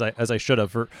 advice as I should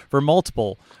have for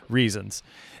multiple reasons.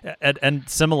 And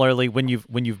similarly, when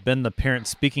you've been the parent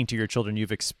speaking to your children,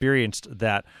 you've experienced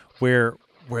that where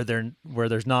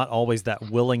there's not always that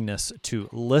willingness to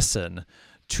listen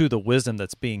to the wisdom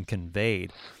that's being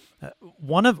conveyed.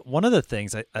 One of the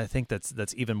things I think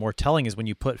that's even more telling is when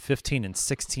you put 15 and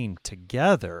 16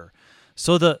 together.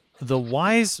 So the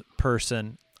wise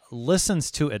person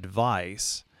listens to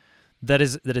advice that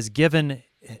is given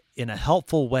in a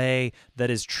helpful way, that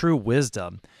is true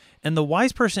wisdom. And the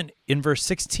wise person in verse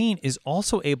 16 is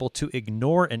also able to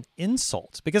ignore an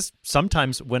insult, because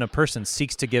sometimes when a person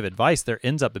seeks to give advice, there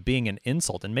ends up being an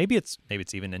insult, and maybe it's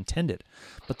even intended.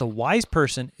 But the wise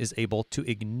person is able to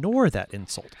ignore that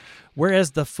insult,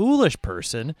 whereas the foolish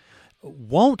person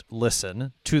won't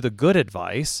listen to the good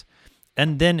advice,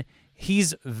 and then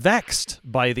he's vexed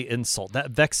by the insult.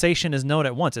 That vexation is known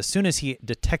at once. As soon as he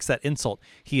detects that insult,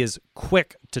 he is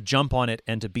quick to jump on it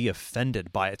and to be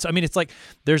offended by it. So I mean, it's like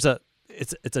it's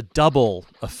a double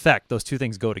effect. Those two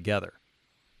things go together.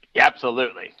 Yeah,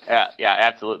 absolutely. Yeah,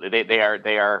 absolutely. They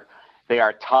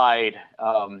are tied,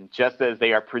 just as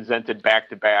they are presented back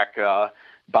to back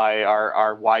by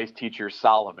our wise teacher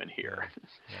Solomon here.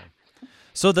 Yeah.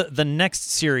 So the next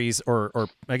series, or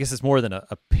I guess it's more than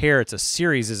a pair, it's a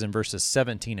series, is in verses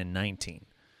 17 and 19.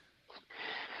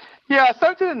 Yeah,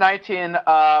 17 and 19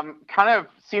 kind of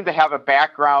seem to have a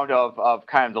background of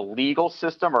kind of the legal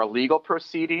system or legal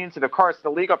proceedings. And of course, the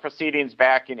legal proceedings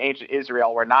back in ancient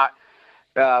Israel were not,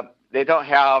 they don't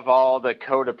have all the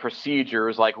code of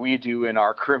procedures like we do in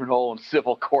our criminal and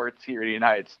civil courts here in the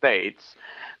United States.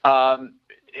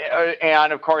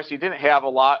 And of course, you didn't have a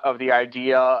lot of the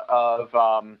idea of,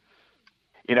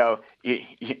 you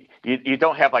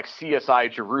don't have like CSI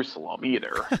Jerusalem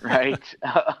either, right?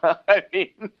 I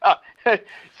mean,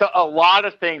 so a lot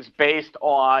of things based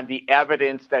on the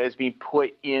evidence that is being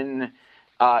put into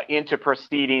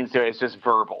proceedings is just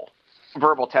verbal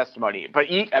testimony. But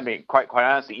quite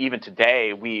honestly, even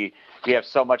today, we have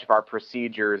so much of our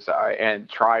procedures and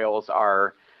trials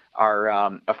are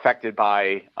affected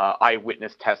by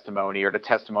eyewitness testimony or the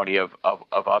testimony of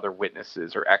other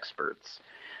witnesses or experts,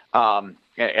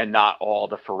 and not all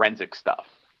the forensic stuff.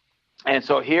 And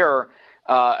so here,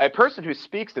 a person who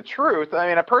speaks the truth,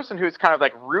 a person who's kind of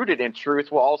like rooted in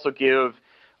truth will also give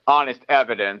honest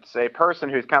evidence. A person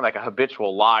who's kind of like a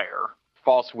habitual liar,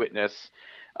 false witness,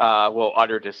 will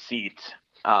utter deceit.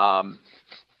 And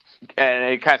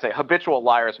it kind of say habitual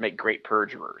liars make great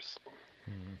perjurers.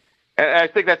 And I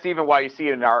think that's even why you see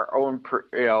in our own,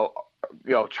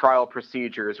 trial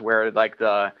procedures where like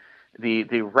the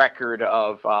record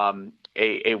of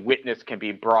a witness can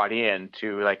be brought in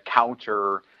to like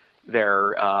counter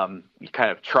their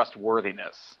kind of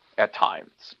trustworthiness at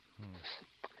times.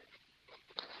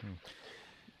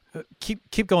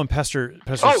 Keep going, Pastor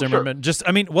Zimmerman. Sure. Just,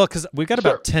 because we've got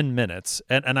about 10 minutes,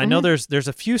 and I know there's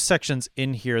a few sections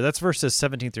in here. That's verses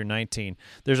 17 through 19.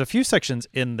 There's a few sections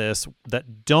in this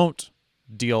that don't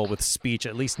deal with speech,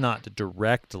 at least not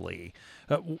directly.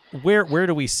 Where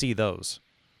do we see those?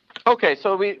 Okay,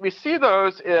 so we see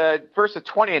those verses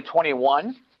 20 and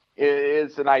 21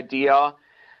 is an idea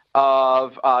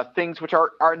of things which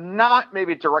are not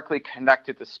maybe directly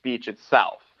connected to speech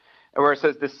itself. Where it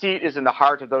says, deceit is in the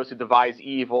heart of those who devise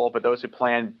evil, but those who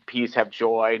plan peace have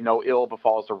joy. No ill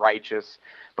befalls the righteous,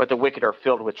 but the wicked are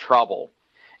filled with trouble.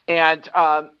 And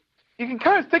you can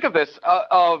kind of think of this,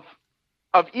 of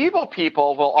evil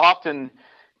people will often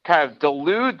kind of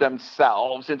delude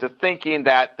themselves into thinking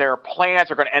that their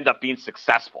plans are going to end up being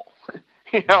successful.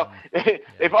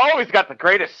 They've always got the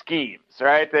greatest schemes,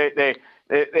 right?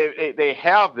 They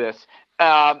have this.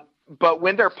 But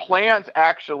when their plans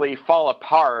actually fall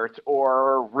apart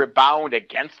or rebound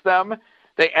against them,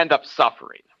 they end up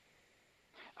suffering.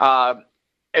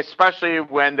 Especially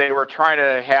when they were trying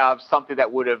to have something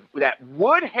that would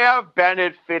have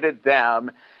benefited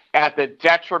them at the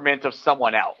detriment of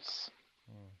someone else.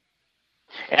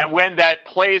 And when that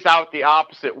plays out the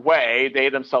opposite way, they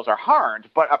themselves are harmed.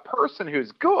 But a person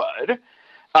who's good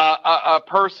a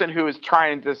person who is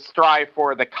trying to strive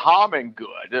for the common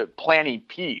good, planning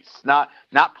peace, not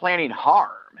planning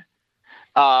harm,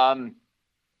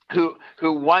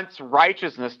 who wants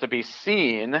righteousness to be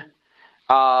seen,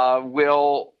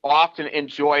 will often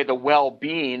enjoy the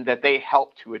well-being that they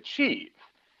help to achieve.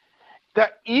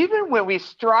 That even when we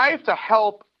strive to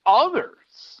help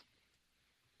others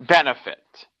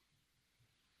benefit,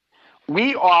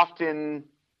 we often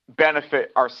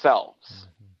benefit ourselves.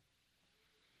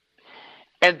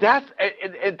 And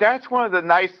that's one of the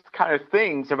nice kind of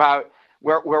things about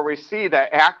where we see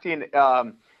that acting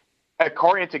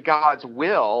according to God's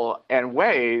will and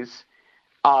ways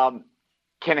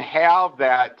can have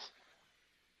that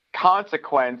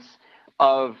consequence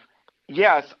of,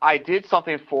 yes, I did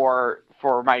something for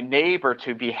my neighbor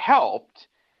to be helped,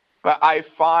 but I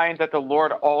find that the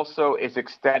Lord also is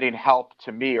extending help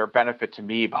to me or benefit to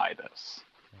me by this.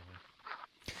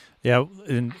 Yeah,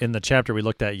 in the chapter we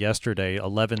looked at yesterday,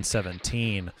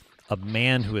 11:17, a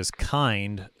man who is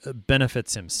kind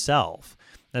benefits himself.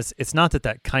 It's not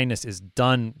that kindness is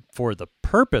done for the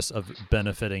purpose of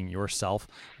benefiting yourself,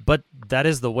 but that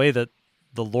is the way that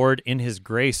the Lord in his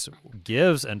grace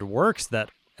gives and works, that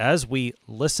as we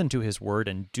listen to his word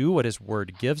and do what his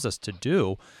word gives us to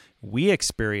do, we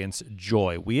experience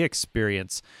joy, we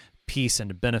experience peace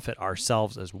and benefit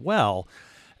ourselves as well.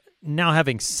 Now,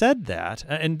 having said that,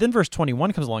 and then verse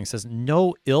 21 comes along and says,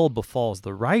 no ill befalls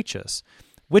the righteous,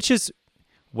 which is,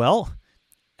 well,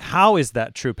 how is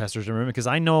that true, Pastor Zimmerman? Because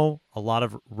I know a lot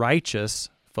of righteous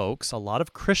folks, a lot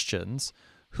of Christians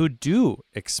who do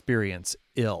experience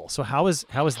ill. So how is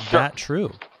that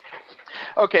true?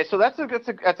 Okay, so that's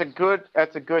a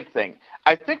good thing.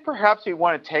 I think perhaps we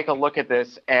want to take a look at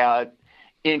this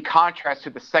in contrast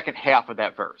to the second half of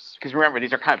that verse, because remember,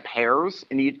 these are kind of pairs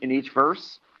in each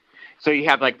verse. So you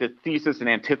have like the thesis and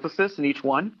antithesis in each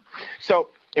one. So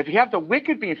if you have the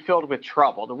wicked being filled with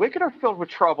trouble, the wicked are filled with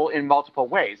trouble in multiple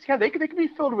ways. Yeah, they can be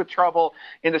filled with trouble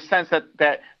in the sense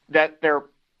that they're,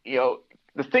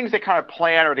 the things they kind of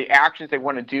plan or the actions they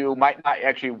want to do might not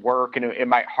actually work, and it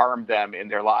might harm them in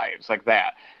their lives, like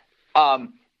that.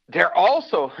 They're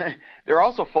also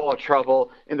full of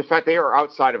trouble in the fact they are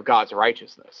outside of God's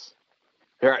righteousness.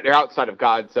 They're outside of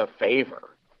God's favor.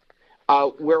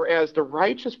 Whereas the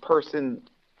righteous person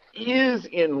is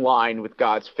in line with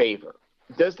God's favor.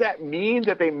 Does that mean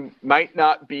that they might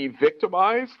not be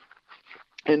victimized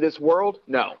in this world?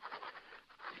 No.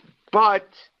 But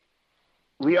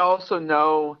we also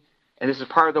know, and this is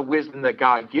part of the wisdom that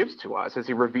God gives to us as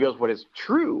he reveals what is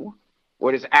true,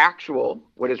 what is actual,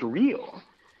 what is real,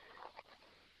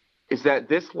 is that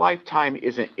this lifetime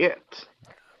isn't it.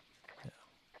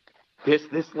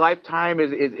 This lifetime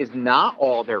is not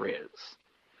all there is.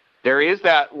 There is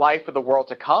that life of the world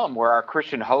to come where our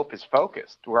Christian hope is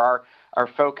focused, where our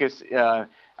focus, our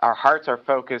hearts are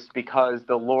focused because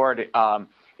the Lord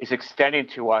is extending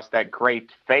to us that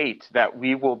great fate that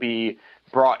we will be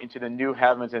brought into the new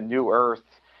heavens and new earth.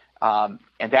 And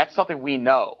that's something we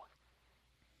know.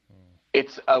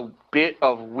 It's a bit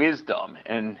of wisdom,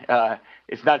 and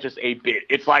it's not just a bit.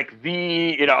 It's like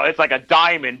it's like a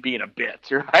diamond being a bit,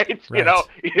 right?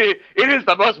 It is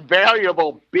the most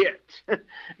valuable bit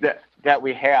that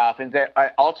we have, and that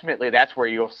ultimately that's where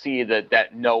you'll see that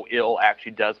no ill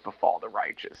actually does befall the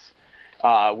righteous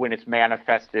when it's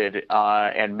manifested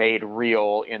and made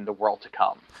real in the world to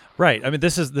come. Right. I mean,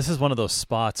 this is one of those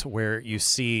spots where you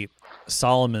see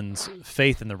Solomon's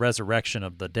faith in the resurrection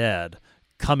of the dead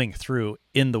coming through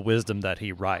in the wisdom that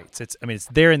he writes. It's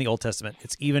there in the Old Testament.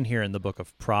 It's even here in the book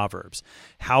of Proverbs.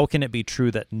 How can it be true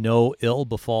that no ill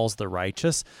befalls the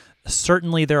righteous?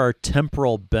 Certainly there are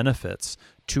temporal benefits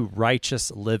to righteous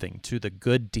living, to the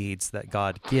good deeds that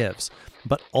God gives.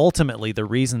 But ultimately, the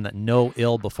reason that no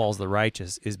ill befalls the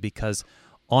righteous is because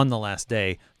on the last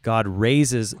day, God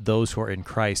raises those who are in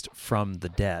Christ from the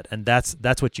dead. And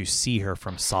that's what you see here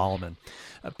from Solomon.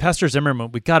 Pastor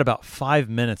Zimmerman, we've got about 5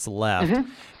 minutes left.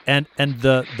 Mm-hmm. And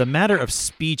the matter of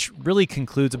speech really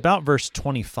concludes about verse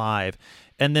 25.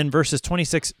 And then verses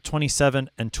 26, 27,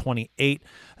 and 28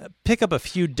 pick up a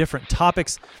few different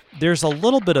topics. There's a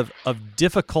little bit of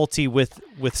difficulty with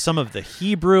some of the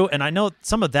Hebrew, and I know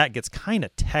some of that gets kind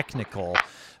of technical.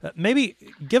 Maybe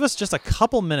give us just a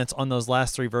couple minutes on those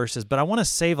last three verses, but I want to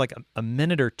save like a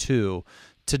minute or two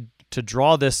to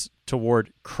draw this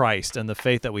toward Christ and the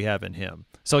faith that we have in him.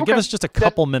 So give us just a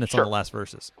couple minutes on the last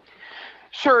verses.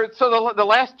 Sure. So the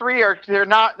last three they're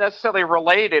not necessarily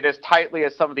related as tightly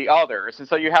as some of the others, and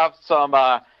so you have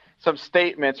some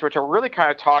statements which are really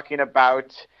kind of talking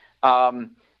about,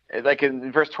 like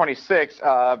in verse 26,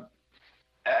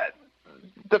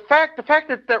 the fact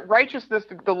that righteousness,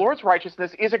 the Lord's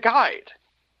righteousness, is a guide.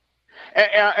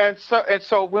 And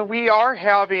so when we are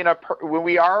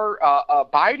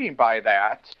abiding by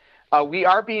that, we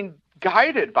are being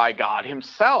guided by God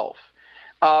Himself,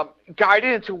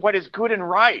 guided into what is good and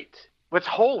right, what's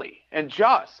holy and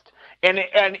just, and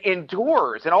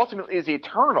endures, and ultimately is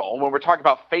eternal when we're talking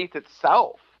about faith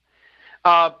itself.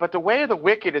 But the way of the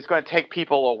wicked is going to take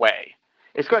people away.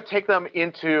 It's going to take them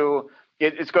into.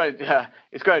 It's going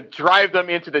to drive them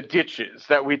into the ditches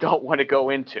that we don't want to go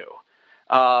into.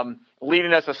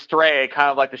 Leading us astray, kind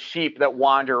of like the sheep that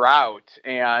wander out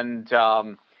and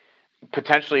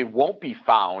potentially won't be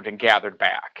found and gathered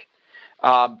back.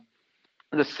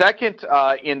 The second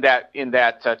in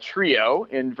that trio,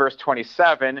 in verse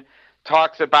 27,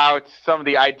 talks about some of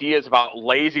the ideas about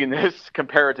laziness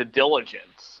compared to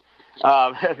diligence.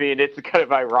 I mean, it's kind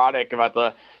of ironic about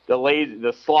the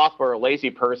slothful or lazy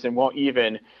person won't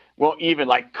even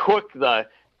like cook the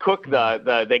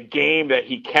game that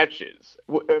he catches.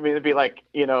 I mean, it'd be like,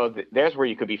 there's where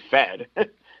you could be fed,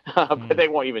 but they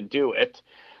won't even do it.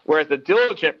 Whereas the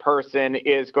diligent person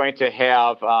is going to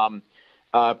have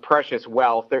precious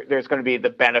wealth. There's going to be the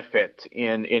benefit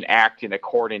in acting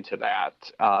according to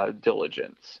that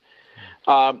diligence.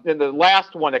 And the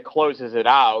last one that closes it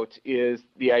out is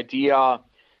the idea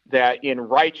that in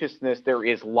righteousness there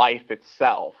is life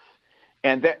itself.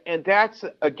 And that's,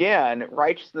 again,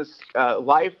 righteousness,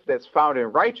 life that's found in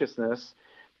righteousness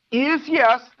is,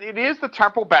 yes, it is the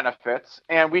temporal benefits,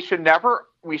 and we should never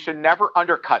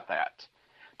undercut that.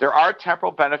 There are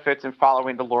temporal benefits in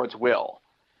following the Lord's will,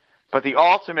 but the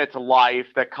ultimate life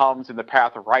that comes in the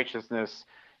path of righteousness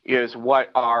is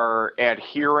what our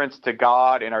adherence to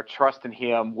God and our trust in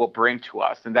Him will bring to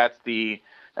us, and that's the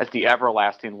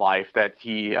everlasting life that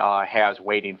He has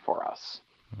waiting for us.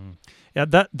 Mm-hmm. Yeah,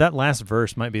 that last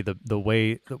verse might be the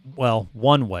way, well,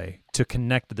 one way to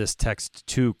connect this text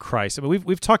to Christ. I mean,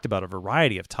 we've talked about a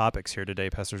variety of topics here today,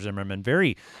 Pastor Zimmerman,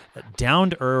 very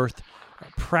down-to-earth,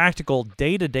 practical,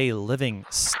 day-to-day living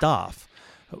stuff.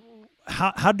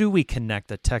 How do we connect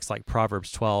a text like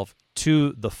Proverbs 12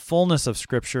 to the fullness of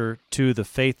Scripture, to the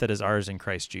faith that is ours in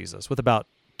Christ Jesus, with about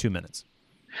 2 minutes?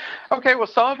 Okay, well,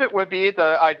 some of it would be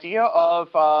the idea of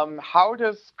how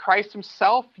does Christ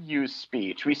Himself use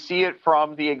speech? We see it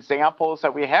from the examples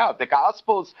that we have. The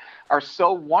Gospels are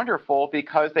so wonderful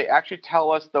because they actually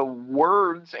tell us the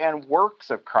words and works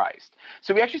of Christ.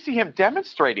 So we actually see Him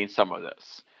demonstrating some of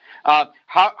this.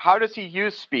 How does He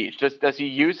use speech? Does He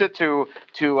use it to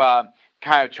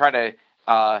kind of try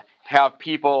to have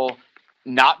people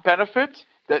not benefit?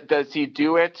 Does He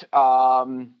do it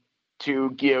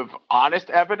to give honest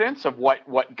evidence of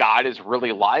what God is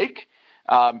really like?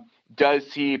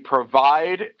 Does He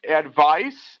provide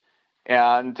advice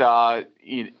and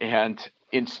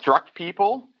instruct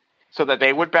people so that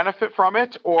they would benefit from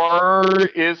it? Or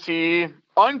is He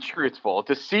untruthful,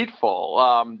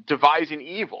 deceitful, devising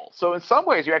evil? So in some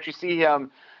ways you actually see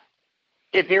Him,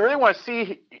 if you really want to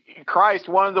see Christ,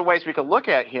 one of the ways we can look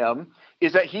at Him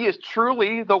is that He is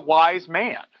truly the wise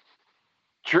man.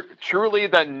 Truly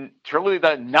the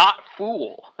not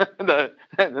fool, the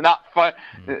not fun,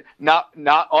 not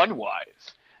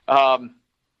unwise,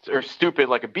 or stupid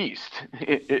like a beast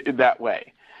in that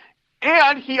way.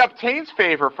 And He obtains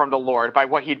favor from the Lord by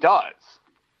what He does.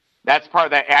 That's part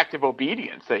of that active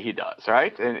obedience that He does,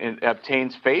 right? And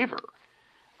obtains favor.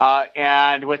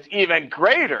 And what's even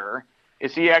greater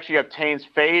is He actually obtains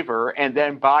favor, and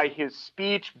then by His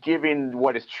speech, giving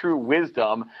what is true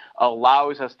wisdom,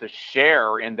 allows us to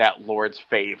share in that Lord's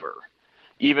favor,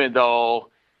 even though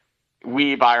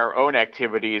we, by our own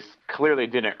activities, clearly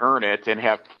didn't earn it and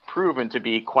have proven to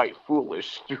be quite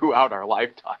foolish throughout our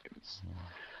lifetimes.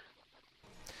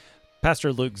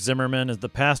 Pastor Luke Zimmerman is the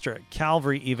pastor at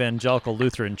Calvary Evangelical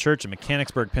Lutheran Church in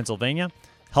Mechanicsburg, Pennsylvania,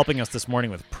 helping us this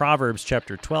morning with Proverbs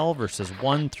chapter 12, verses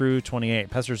 1 through 28.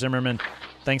 Pastor Zimmerman,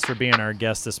 thanks for being our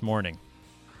guest this morning.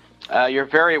 You're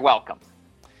very welcome.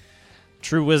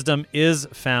 True wisdom is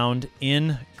found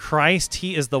in Christ.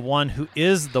 He is the one who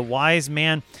is the wise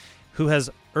man who has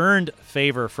earned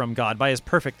favor from God by His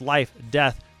perfect life,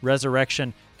 death,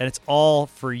 resurrection, and it's all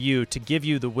for you, to give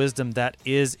you the wisdom that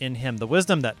is in Him, the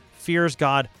wisdom that fears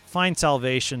God, finds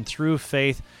salvation through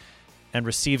faith, and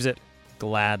receives it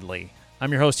gladly.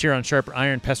 I'm your host here on Sharper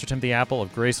Iron, Pastor Timothy Apple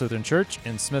of Grace Lutheran Church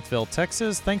in Smithville,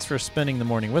 Texas. Thanks for spending the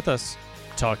morning with us.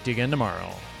 Talk to you again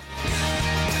tomorrow.